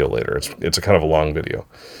whole video later. It's a kind of a long video,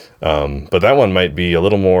 but that one might be a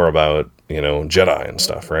little more about Jedi and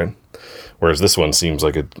stuff, right? Whereas this one seems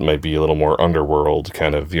like it might be a little more underworld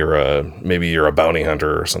kind of. Maybe you're a bounty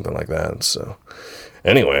hunter or something like that. So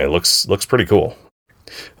anyway, it looks pretty cool.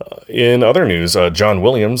 In other news, John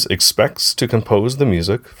Williams expects to compose the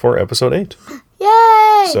music for Episode 8.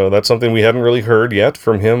 Yay! So that's something we hadn't really heard yet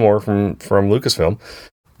from him or from Lucasfilm,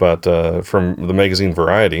 but from the magazine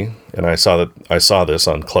Variety, and I saw this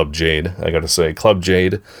on Club Jade. I got to say,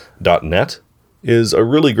 clubjade.net is a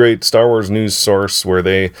really great Star Wars news source where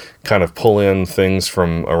they kind of pull in things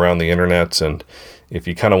from around the internet, and if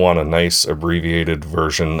you kind of want a nice abbreviated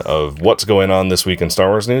version of what's going on this week in Star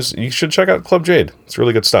Wars news, you should check out Club Jade. It's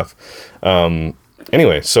really good stuff.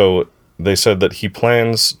 Anyway, so they said that he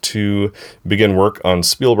plans to begin work on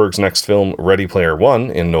Spielberg's next film, Ready Player One,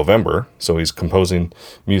 in November. So he's composing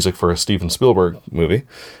music for a Steven Spielberg movie.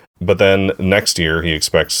 But then next year,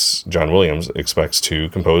 John Williams expects to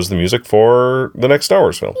compose the music for the next Star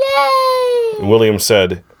Wars film. Yay! Williams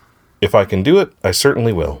said, "If I can do it, I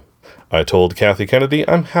certainly will. I told Kathy Kennedy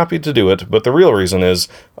I'm happy to do it, but the real reason is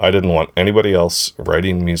I didn't want anybody else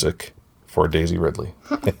writing music for Daisy Ridley,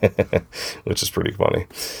 which is pretty funny.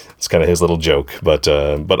 It's kind of his little joke, but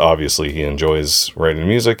obviously he enjoys writing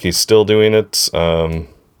music. He's still doing it.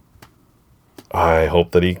 I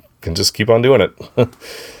hope that he can just keep on doing it.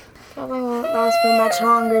 Probably won't last for much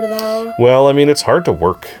longer, though. Well, I mean, it's hard to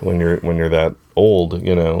work when you're that old,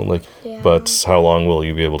 you know. Like, Yeah. But how long will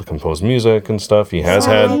you be able to compose music and stuff? He has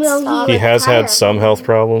had some health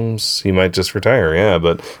problems. He might just retire, yeah.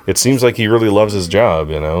 But it seems like he really loves his job,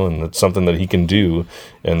 you know, and it's something that he can do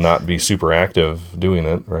and not be super active doing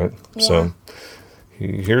it, right? Yeah. So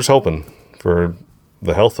here's hoping for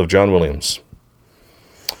the health of John Williams.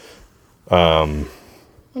 When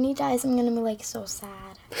he dies, I'm gonna be like so sad.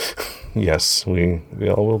 Yes, we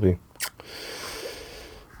all will be.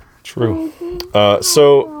 True.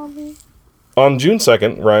 So on June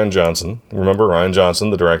 2nd, Rian Johnson, remember Rian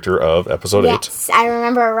Johnson, the director of Episode 8? Yes, I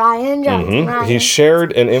remember Rian Johnson. Rian. He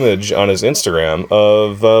shared an image on his Instagram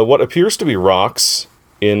of what appears to be rocks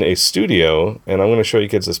in a studio, and I'm going to show you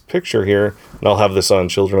kids this picture here, and I'll have this on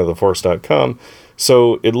childrenoftheforest.com.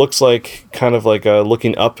 So it looks like kind of like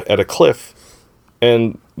looking up at a cliff,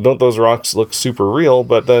 and don't those rocks look super real?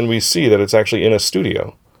 But then we see that it's actually in a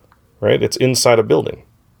studio, right? It's inside a building.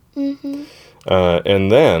 Mm-hmm.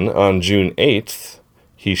 And then on June 8th,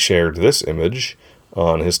 he shared this image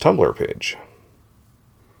on his Tumblr page.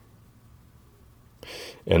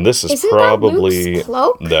 And this is probably... Luke's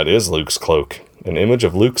cloak? That is Luke's cloak. An image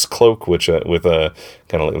of Luke's cloak, which with a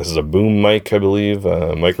kind of like, this is a boom mic, I believe,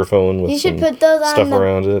 a microphone with you should some put those stuff on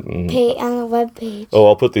around it. And, on the webpage. oh,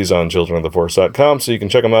 I'll put these on childrenoftheforest.com so you can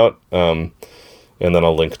check them out. And then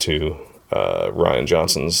I'll link to Rian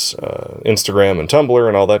Johnson's Instagram and Tumblr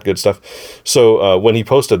and all that good stuff. So when he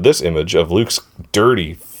posted this image of Luke's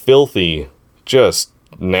dirty, filthy, just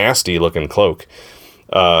nasty looking cloak,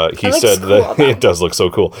 he said that it does look so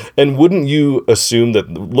cool. And wouldn't you assume that,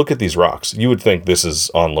 look at these rocks, you would think this is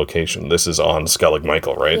on location. This is on Skellig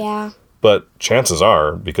Michael, right? Yeah. But chances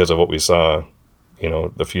are, because of what we saw, you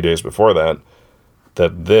know, a few days before that,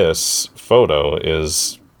 that this photo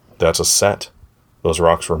that's a set. Those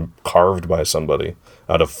rocks were carved by somebody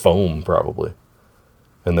out of foam, probably,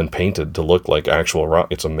 and then painted to look like actual rock.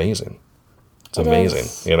 It's amazing. It's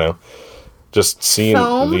amazing, you know? Just seeing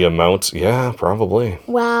the amount. Yeah, probably.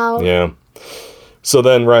 Wow. Yeah. So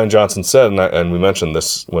then Rian Johnson said, and we mentioned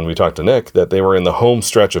this when we talked to Nick, that they were in the home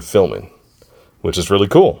stretch of filming, which is really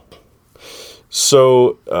cool.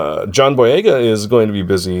 So John Boyega is going to be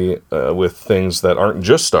busy with things that aren't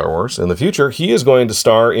just Star Wars in the future. He is going to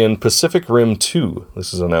star in Pacific Rim 2.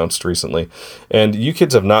 This is announced recently. And you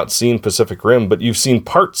kids have not seen Pacific Rim, but you've seen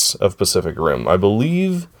parts of Pacific Rim. I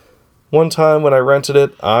believe one time when I rented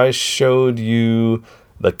it, I showed you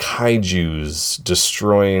the kaijus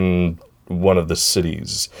destroying one of the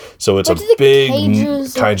cities. So it's big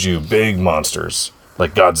kaiju, big monsters,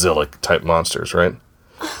 like Godzilla-type monsters, right?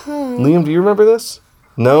 Liam, do you remember this?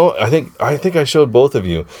 No, I think I showed both of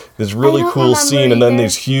you this really cool scene, and then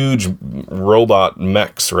these huge robot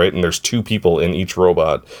mechs, right? And there's two people in each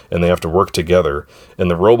robot, and they have to work together.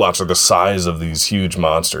 And the robots are the size of these huge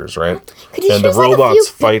monsters, right? And the robots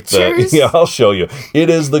fight the. Yeah, I'll show you.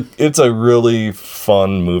 It's a really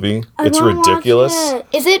fun movie. It's ridiculous.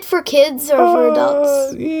 Is it for kids or for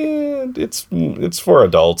adults? Yeah, it's for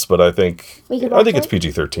adults, but I think it's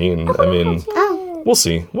PG-13. I mean. We'll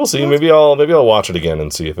see. Maybe I'll watch it again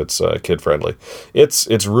and see if it's kid friendly.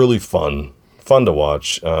 It's really fun to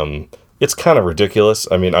watch. It's kind of ridiculous.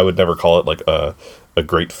 I mean, I would never call it like a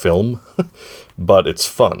great film, but it's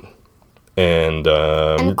fun. And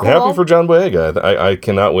I'm happy for John Boyega. I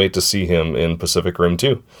cannot wait to see him in Pacific Rim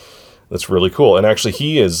 2. That's really cool. And actually,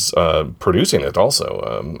 he is producing it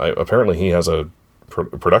also. Apparently, he has a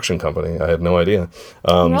production company. I had no idea.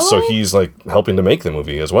 Really? So he's like helping to make the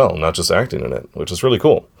movie as well, not just acting in it, which is really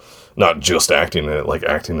cool. Not just acting in it, like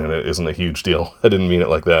acting in it isn't a huge deal. I didn't mean it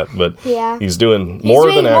like that, but he's doing more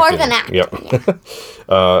than acting. Yep.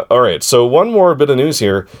 Yeah. All right, so one more bit of news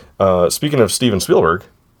here. Speaking of Steven Spielberg,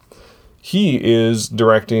 he is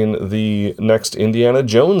directing the next Indiana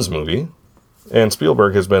Jones movie, and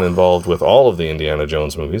Spielberg has been involved with all of the Indiana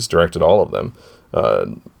Jones movies, directed all of them.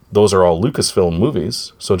 Those are all Lucasfilm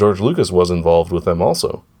movies, so George Lucas was involved with them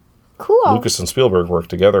also. Cool. Lucas and Spielberg worked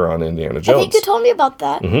together on Indiana Jones. I think you told me about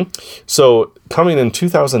that. Mm-hmm. So, coming in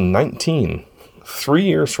 2019, 3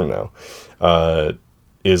 years from now,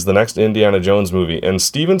 is the next Indiana Jones movie. And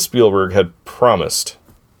Steven Spielberg had promised,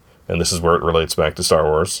 and this is where it relates back to Star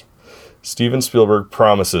Wars, Steven Spielberg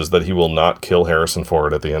promises that he will not kill Harrison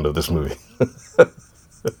Ford at the end of this movie.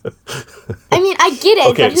 I mean, I get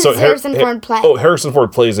it, but who's Harrison Ford playing? Oh, Harrison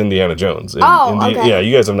Ford plays Indiana Jones. Okay. Yeah,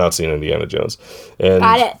 you guys have not seen Indiana Jones. And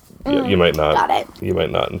got it. You might not. Got it. You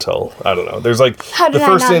might not until, I don't know. There's like How the did I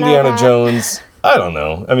first not know Indiana that? Jones. I don't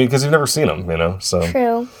know. I mean, because you've never seen them, so.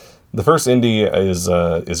 True. The first Indy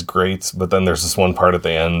is great, but then there's this one part at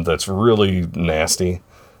the end that's really nasty.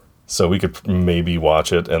 So we could maybe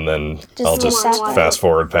watch it, and then I'll just fast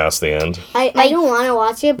forward past the end. I don't want to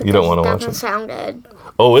watch it, but You don't wanna watch doesn't it? sound good.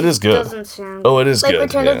 Oh, it is good. Doesn't sound Oh, it is Like good.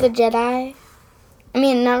 Return yeah. of the Jedi. I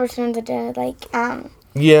mean, not Return of the Jedi.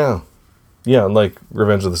 Yeah. Yeah, like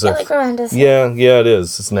Revenge of the Sith. Like Revenge of the Sith. Yeah, it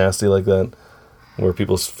is. It's nasty like that. Where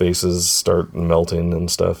people's faces start melting and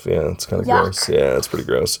stuff. Yeah, it's kind of gross. Yeah, it's pretty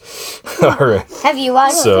gross. All right. Have you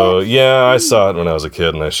watched So, it? yeah, I saw it when I was a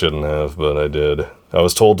kid, and I shouldn't have, but I did. I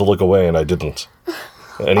was told to look away, and I didn't.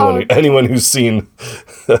 Anyone who's seen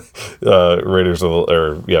Raiders of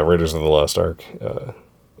the Lost Ark,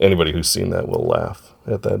 anybody who's seen that will laugh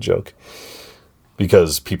at that joke.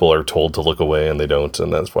 Because people are told to look away, and they don't,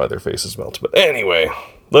 and that's why their faces melt. But anyway,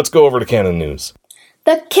 let's go over to Canon News.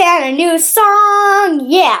 The Canon News song,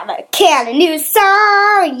 yeah. The Canon News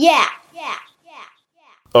song, yeah.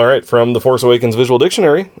 All right, from the Force Awakens Visual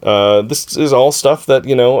Dictionary. This is all stuff that,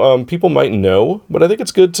 people might know, but I think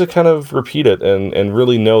it's good to kind of repeat it and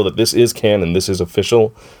really know that this is canon, this is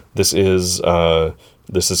official, this is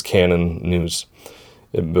canon news.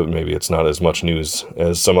 But maybe it's not as much news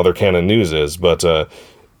as some other canon news is, but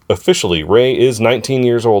officially, Rey is 19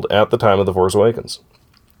 years old at the time of The Force Awakens.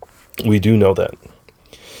 We do know that.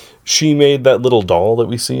 She made that little doll that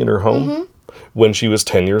we see in her home when she was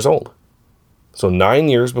 10 years old. So 9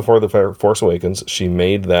 years before The Force Awakens, she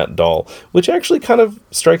made that doll, which actually kind of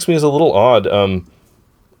strikes me as a little odd.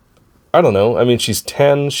 I don't know. I mean, she's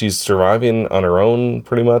 10, she's surviving on her own,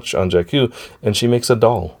 pretty much, on Jakku, and she makes a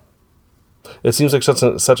doll. It seems like such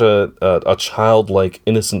a childlike,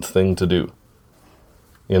 innocent thing to do.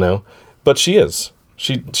 But she is.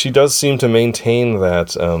 She does seem to maintain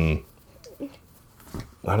that,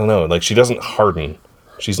 I don't know, like she doesn't harden.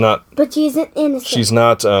 She's not... But she's innocent. She's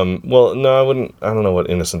not, well, no, I don't know what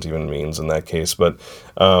innocent even means in that case, but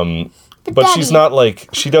she's not like,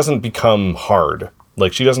 she doesn't become hard.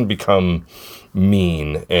 Like, she doesn't become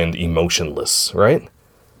mean and emotionless, right?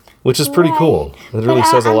 Which is pretty cool. It really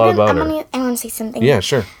says a lot about her. I want to say something. Yeah,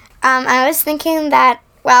 sure. I was thinking that,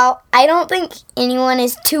 well, I don't think anyone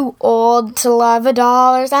is too old to love a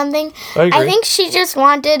doll or something. I agree. I think she just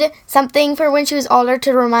wanted something for when she was older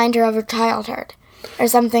to remind her of her childhood. Or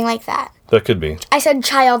something like that. That could be. I said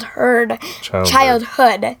childhood.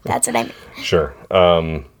 Childhood. That's what I mean. Sure.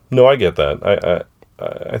 No, I get that.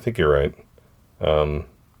 I think you're right.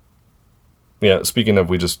 Yeah, speaking of,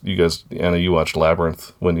 you guys, Anna, you watched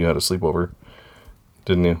Labyrinth when you had a sleepover,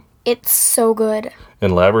 didn't you? It's so good.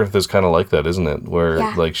 And Labyrinth is kind of like that, isn't it?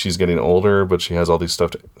 Where, like, she's getting older, but she has all these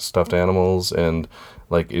stuffed animals, and,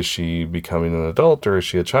 like, is she becoming an adult, or is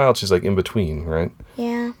she a child? She's, like, in between, right?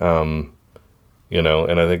 Yeah.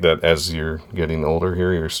 And I think that as you're getting older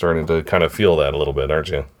here, you're starting to kind of feel that a little bit, aren't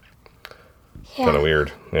you? Yeah. Kind of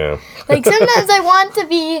weird, yeah. Like, sometimes I want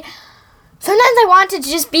to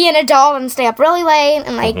just be an adult and stay up really late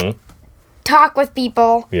and, like, talk with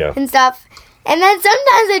people and stuff. And then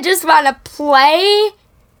sometimes I just want to play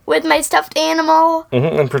with my stuffed animal.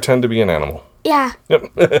 And pretend to be an animal. Yeah.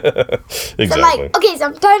 Yep. Exactly. So I'm like, okay,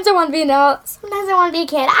 sometimes I want to be an adult, sometimes I want to be a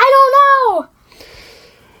kid. I don't know.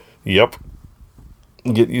 Yep.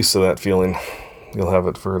 Get used to that feeling. You'll have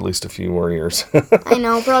it for at least a few more years. I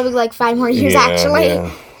know, probably like 5 more years, actually.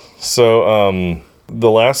 Yeah. So, the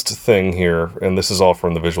last thing here, and this is all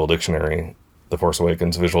from the Visual Dictionary, The Force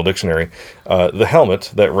Awakens Visual Dictionary, the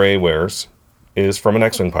helmet that Rey wears is from an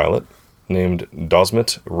X-Wing pilot named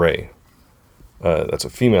Dosmet Rey. That's a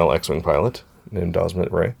female X-Wing pilot named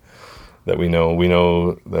Dosmet Rey. That we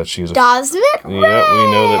know that she's Dosmet Rey! Yeah,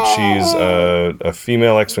 we know that she's a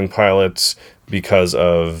female X-Wing pilot because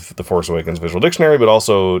of the Force Awakens Visual Dictionary, but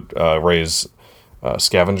also Rey's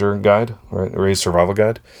scavenger guide, right? Rey's survival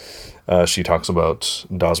guide. She talks about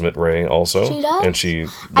Dosmet Rey also. She does? And she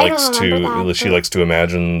likes to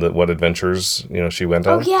imagine what adventures she went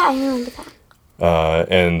on. Oh yeah, I remember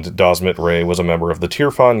that. And Dosmet Rey was a member of the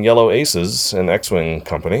Tirfon Yellow Aces, an X-Wing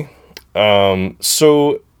company.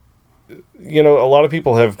 So, a lot of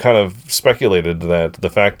people have kind of speculated that the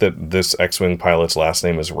fact that this X-Wing pilot's last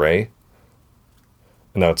name is Rey,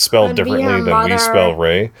 now it's spelled differently than we spell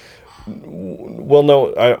Rey. Well,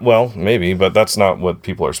 no, maybe, but that's not what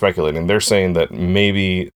people are speculating. They're saying that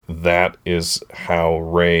maybe that is how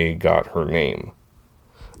Rey got her name.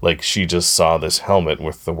 Like, she just saw this helmet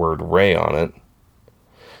with the word Rey on it,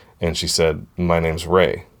 and she said, "My name's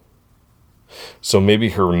Rey." So maybe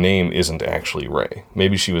her name isn't actually Rey.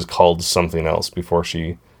 Maybe she was called something else before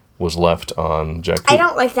she was left on Jakku. I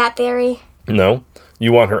don't like that theory. No?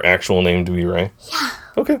 You want her actual name to be Rey? Yeah.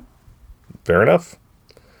 Okay. Fair enough.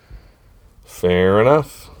 Fair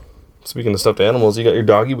enough. Speaking of stuffed animals, you got your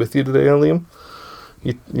doggy with you today, Liam?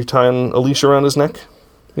 You're tying a leash around his neck?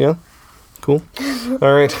 Yeah? Cool.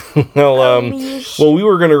 All right. Well, we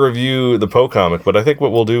were going to review the Poe comic, but I think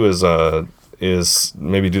what we'll do is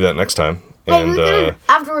maybe do that next time. And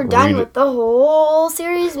after we're done with the whole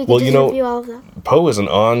series, we can just review all of that. Poe is an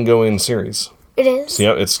ongoing series. It is. So,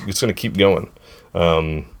 yeah, it's going to keep going.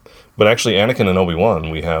 But actually, Anakin and Obi-Wan,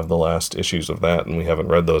 we have the last issues of that, and we haven't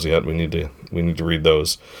read those yet. We need to read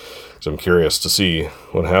those. So I'm curious to see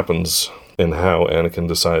what happens and how Anakin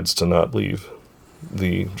decides to not leave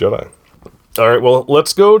the Jedi. All right, well,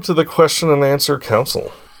 let's go to the question and answer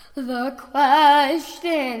council. The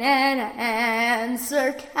question and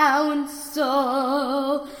answer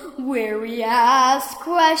council, where we ask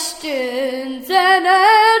questions and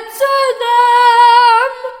answer them.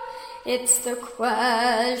 It's the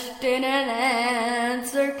question and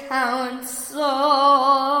answer council.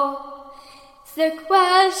 It's the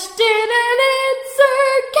question and answer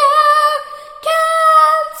council.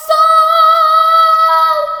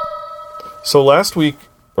 So last week,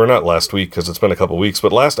 or not last week because it's been a couple weeks,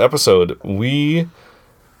 but last episode, we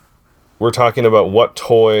were talking about what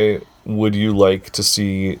toy would you like to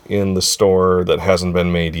see in the store that hasn't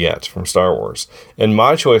been made yet from Star Wars. And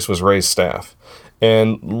my choice was Rey's staff.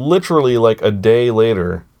 And literally like a day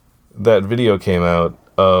later, that video came out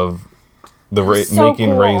of the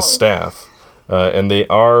making Rey's staff. And they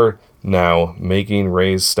are now making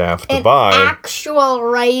Rey's staff to buy. Actual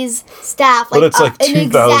Rey's staff. But it's like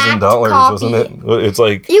 $2,000, wasn't it? It's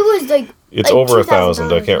like... It was like... It's like over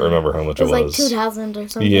 $1,000. I can't remember how much it was. It was like 2,000 or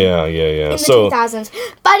something. Yeah. In the 2000s.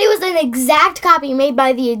 But it was an exact copy made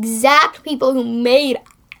by the exact people who made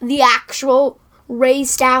the actual Rey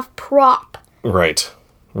staff prop. Right.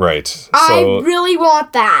 I really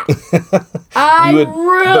want that. That would be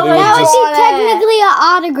technically an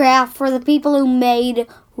autograph for the people who made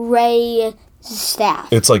Rey's staff.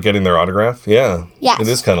 It's like getting their autograph? Yeah. Yes. It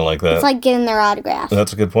is kind of like that. It's like getting their autograph.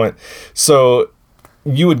 That's a good point. So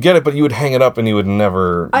you would get it, but you would hang it up and you would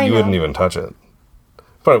never, wouldn't even touch it.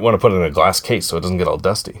 But want to put it in a glass case so it doesn't get all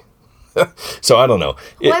dusty. So I don't know.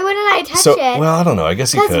 Why wouldn't I touch it? Well, I don't know. I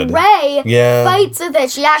guess you could. Because Rey fights with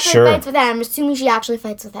it. She actually fights with it. I'm assuming she actually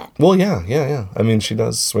fights with it. Well, yeah. I mean, she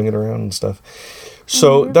does swing it around and stuff.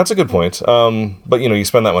 So that's a good point. But, you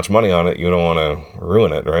spend that much money on it, you don't want to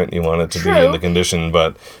ruin it, right? You want it to be in the condition.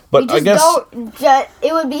 But I guess...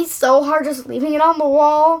 it would be so hard just leaving it on the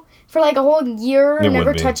wall for like a whole year and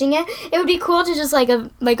never touching it. It would be cool to just like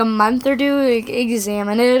a month or two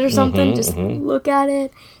examine it or something. Just look at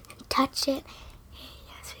it. Touch it.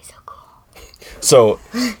 That's so cool. So,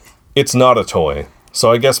 it's not a toy.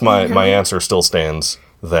 So I guess my answer still stands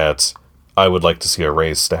that I would like to see a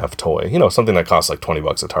Rey's staff toy. Something that costs like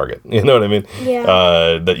 $20 at Target. You know what I mean? Yeah.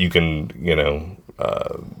 That you can,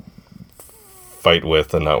 fight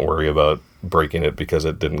with and not worry about breaking it because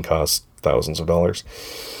it didn't cost thousands of dollars.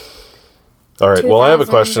 All right. Well, I have a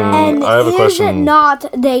question. Is it not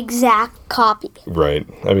the exact copy? Right.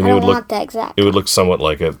 I mean, I don't want the exact. It would look somewhat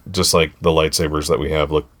like it, just like the lightsabers that we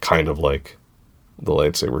have look kind of like the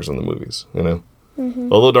lightsabers in the movies.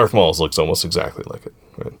 Although Darth Maul's looks almost exactly like it.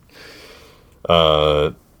 Right.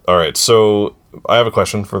 All right. So I have a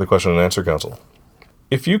question for the question and answer council.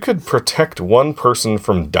 If you could protect one person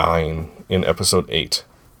from dying in Episode 8,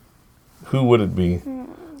 who would it be?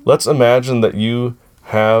 Let's imagine that you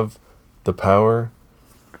have the power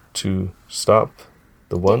to stop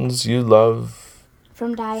the ones you love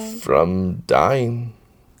from dying.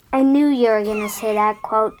 I knew you were going to say that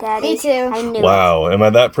quote, Daddy. Me too. I knew Wow, am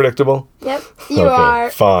I that predictable? Yep, you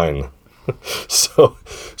are. Fine. So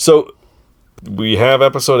we have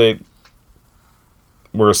Episode 8.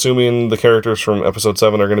 We're assuming the characters from Episode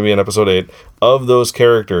 7 are going to be in Episode 8. Of those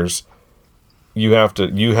characters, you have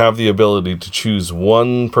the ability to choose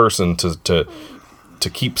one person to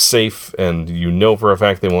keep safe, and for a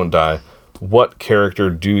fact they won't die. What character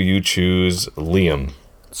do you choose, Liam?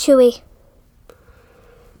 Chewie.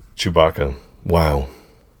 Chewbacca. Wow.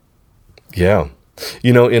 Yeah.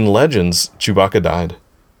 In Legends, Chewbacca died.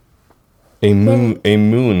 A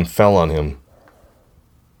moon fell on him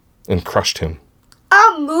and crushed him.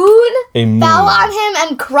 A moon fell on him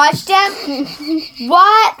and crushed him?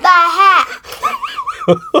 What the heck?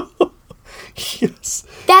 Yes.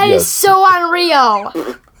 That is so unreal.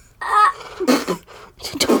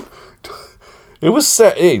 It was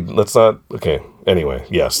sad. Hey, let's not... Okay, anyway.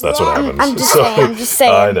 Yes, that's what happens. I'm just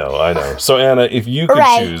saying. I know. So, Anna, if you could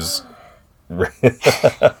choose...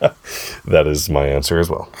 That is my answer as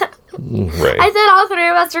well. Ray. I said all three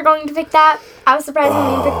of us are going to pick that. I was surprised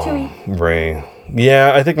when you picked Chewie. Ray.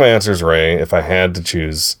 Yeah, I think my answer is Ray if I had to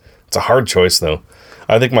choose. It's a hard choice, though.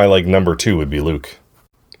 I think my, number 2 would be Luke.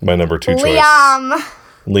 My number 2 choice.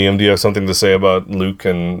 Liam, do you have something to say about Luke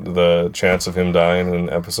and the chance of him dying in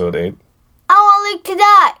episode 8? I want Luke to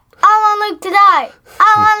die. I want Luke to die.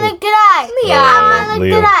 I want Luke to die. Liam, I want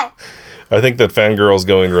Luke to die. I think that Fangirls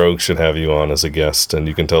Going Rogue should have you on as a guest, and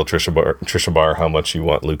you can tell Trisha Barr how much you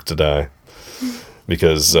want Luke to die.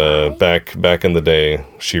 Because back in the day,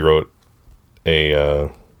 she wrote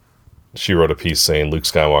a piece saying Luke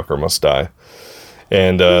Skywalker must die.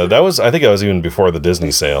 And I think that was even before the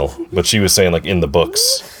Disney sale. But she was saying, in the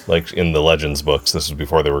books, in the Legends books, this was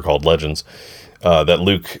before they were called Legends, that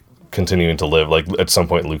Luke continuing to live, at some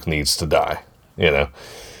point Luke needs to die, and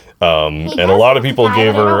a lot of people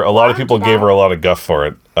gave her a lot of guff for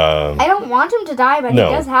it. I don't want him to die, but he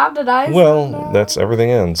does have to die. Well, that's everything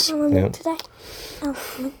ends. To die.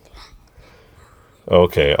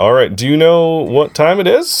 Okay, all right. Do you know what time it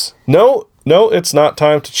is? No, it's not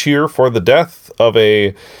time to cheer for the death of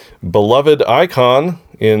a beloved icon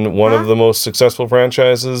in one of the most successful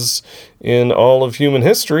franchises in all of human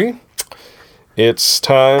history. It's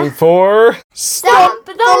time for Stump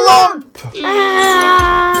the Lump!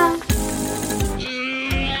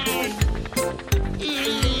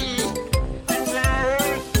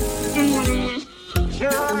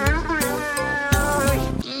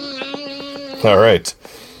 All right.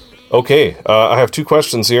 Okay, I have 2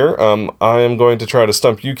 questions here. I am going to try to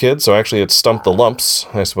stump you kids, so actually it's Stump the Lumps,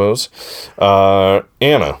 I suppose.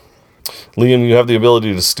 Anna. Liam, you have the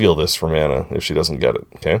ability to steal this from Anna if she doesn't get it,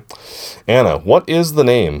 okay? Anna, what is the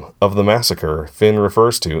name of the massacre Finn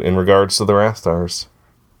refers to in regards to the Rathars?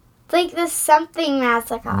 It's the something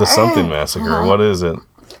massacre. The something massacre. What is it?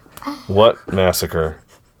 What massacre?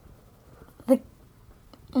 The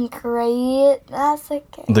Great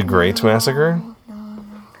Massacre. The Great Massacre?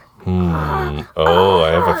 Oh,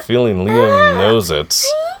 I have a feeling Liam knows it.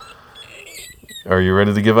 Are you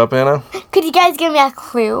ready to give up, Anna? Could you guys give me a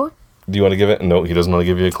clue? Do you want to give it? No, he doesn't want to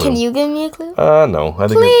give you a clue. Can you give me a clue? No. I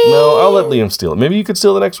think no, I'll let Liam steal it. Maybe you could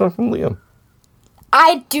steal the next one from Liam.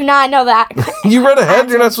 I do not know that. You read ahead?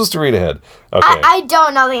 You're not supposed to read ahead. Okay. I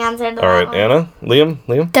don't know the answer to that. All right, one. Anna? Liam?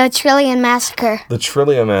 The Trillian Massacre. The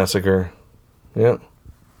Trillia Massacre. Yeah.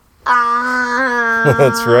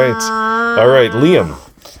 That's right. All right, Liam.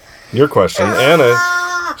 Your question. Anna.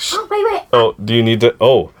 Wait. Oh, do you need to...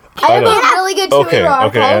 Oh. I have a really good Chewie roar,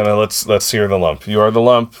 okay, Anna, let's hear the lump. You are the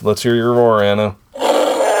lump. Let's hear your roar, Anna. It's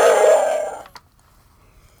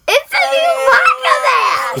a Chewbacca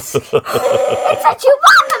mask! It's a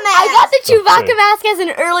Chewbacca mask! I got the Chewbacca mask as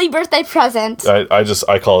an early birthday present.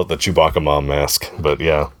 I call it the Chewbacca Mom mask, but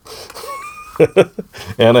yeah.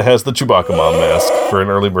 Anna has the Chewbacca Mom mask for an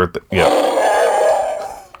early birthday. Yeah.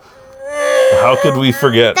 How could we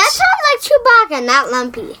forget? That sounds like Chewbacca, not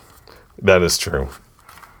Lumpy. That is true.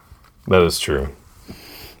 That is true.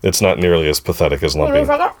 It's not nearly as pathetic as Lumpy. Wait a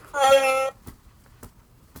second.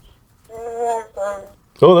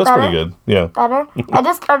 Oh, that's pretty good. Yeah. Better? I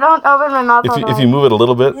don't open my mouth. If you move it a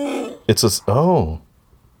little bit, it's a... Oh.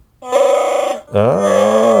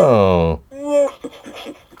 Oh.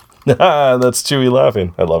 That's Chewie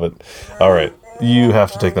laughing. I love it. All right. You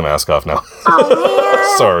have to take the mask off now. Oh,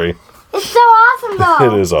 man. Sorry. It's so awesome,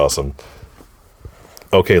 though. It is awesome.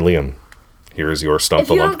 Okay, Liam. Here's your Stump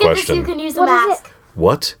the Lump question. If you don't get this, you can use the mask.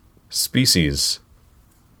 What species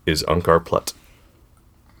is Unkar Plutt?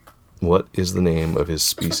 What is the name of his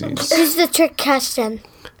species? This is the trick question.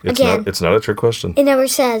 It's not a trick question. It never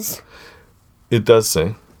says. It does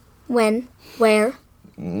say. When? Where?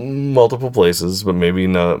 Multiple places, but maybe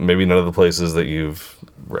none of the places that you've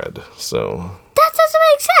read. So that doesn't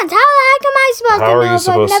make sense. How the heck am I supposed to know if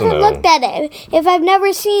I've never looked at it? If I've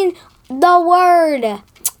never seen the word?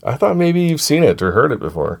 I thought maybe you've seen it or heard it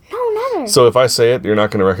before. No, never. So if I say it, you're not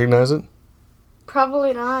going to recognize it?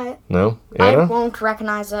 Probably not. No? Anna? I won't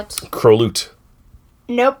recognize it. Krolute.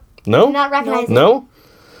 Nope. No? Do not recognize it. No?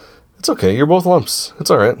 It's okay. You're both lumps. It's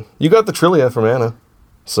all right. You got the Trillia from Anna.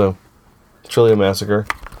 So, Trillia Massacre.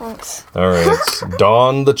 Thanks. All right.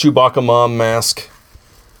 Don the Chewbacca Mom mask.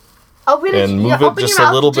 Open it. And move it just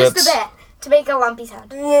a little bit. Just a bit. To make a lumpy sound.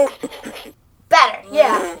 Better.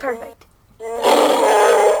 Yeah. Perfect.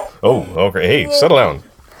 Oh, okay. Hey, settle down.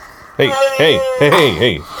 Hey.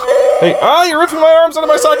 You're ripping my arms out of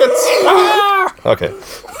my sockets. Ah! Okay.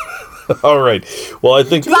 All right. Well, I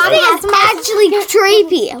think... It's actually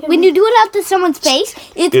creepy. When you do it up to someone's face,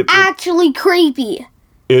 it's actually creepy.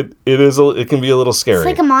 It can be a little scary. It's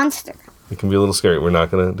like a monster. It can be a little scary. We're not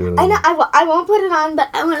going to do it. I know. I won't put it on, but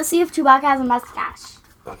I want to see if Chewbacca has a mustache.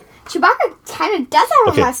 Okay. Chewbacca kind of does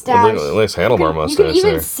have a mustache. A nice handlebar mustache. You can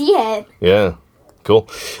even there. see it. Yeah, cool.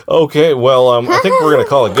 Okay, well, I think we're gonna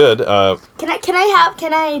call it good. Can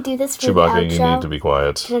I do this for Chewbacca, the outro? you need to be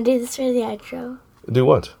quiet. Can I do this for the outro? Do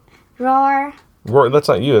what? Roar. Roar? That's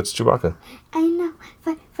not you. It's Chewbacca. I know,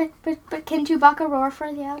 but can Chewbacca roar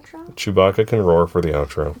for the outro? Chewbacca can roar for the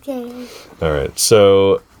outro. Okay. All right.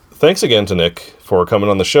 So thanks again to Nick for coming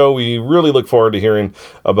on the show. We really look forward to hearing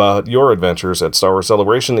about your adventures at Star Wars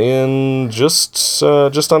Celebration in just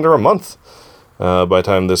under a month. By the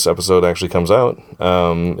time this episode actually comes out,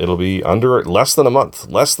 it'll be less than a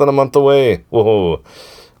month away. Whoa!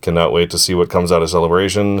 Cannot wait to see what comes out of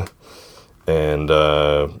Celebration, and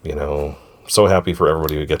so happy for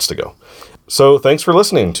everybody who gets to go. So thanks for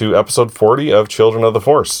listening to episode 40 of Children of the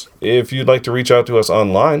Force. If you'd like to reach out to us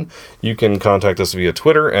online, you can contact us via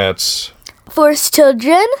Twitter at Force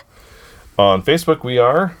Children. On Facebook, we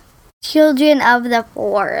are Children of the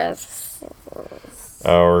Force.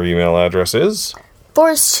 Our email address is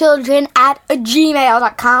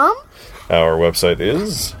forcechildren@gmail.com. Our website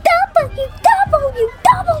is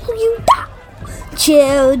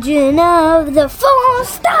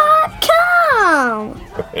www.childrenoftheforce.com.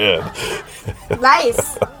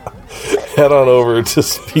 Nice. Head on over to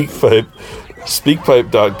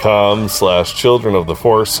speakpipe.com/Children of the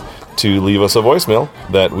Force to leave us a voicemail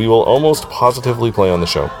that we will almost positively play on the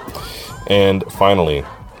show. And finally,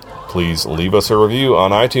 please leave us a review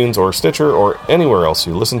on iTunes or Stitcher or anywhere else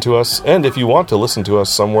you listen to us. And if you want to listen to us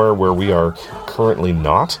somewhere where we are currently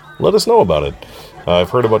not, let us know about it.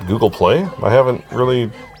 I've heard about Google Play. I haven't really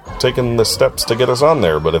taken the steps to get us on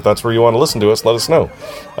there, but if that's where you want to listen to us, let us know.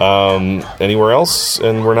 Anywhere else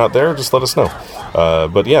and we're not there, just let us know.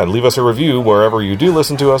 But yeah, leave us a review wherever you do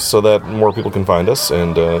listen to us so that more people can find us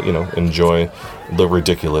and enjoy the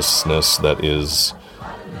ridiculousness that is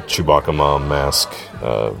Chewbacca Mom mask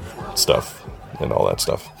stuff and all that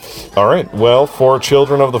stuff. All right, well, for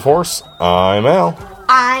Children of the Force, I'm Al.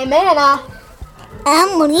 I'm Anna.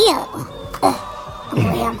 I'm Maria.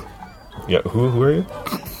 Liam. Yeah, who are you?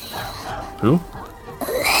 Who?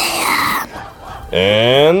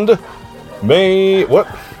 And what?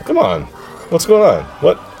 Come on. What's going on?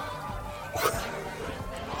 What?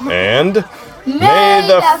 And may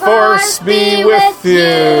the Force be with you.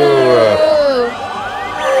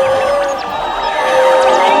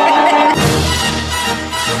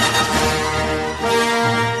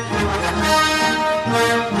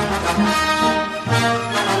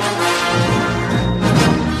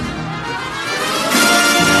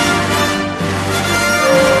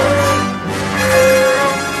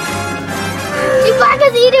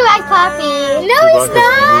 Chewbacca's eating my puppy. No, he's Chewbacca's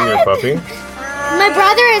not. eating your puppy? My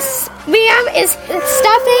brother Liam is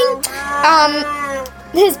stuffing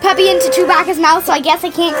his puppy into Chewbacca's mouth, so I guess I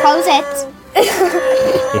can't close it.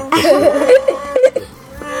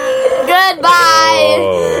 Goodbye.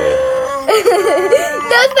 Oh.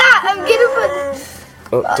 No, stop. I'm gonna put...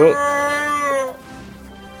 Don't.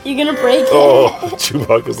 You're gonna break it. Oh,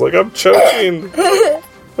 Chewbacca's like, I'm choking.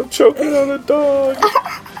 I'm choking on a dog.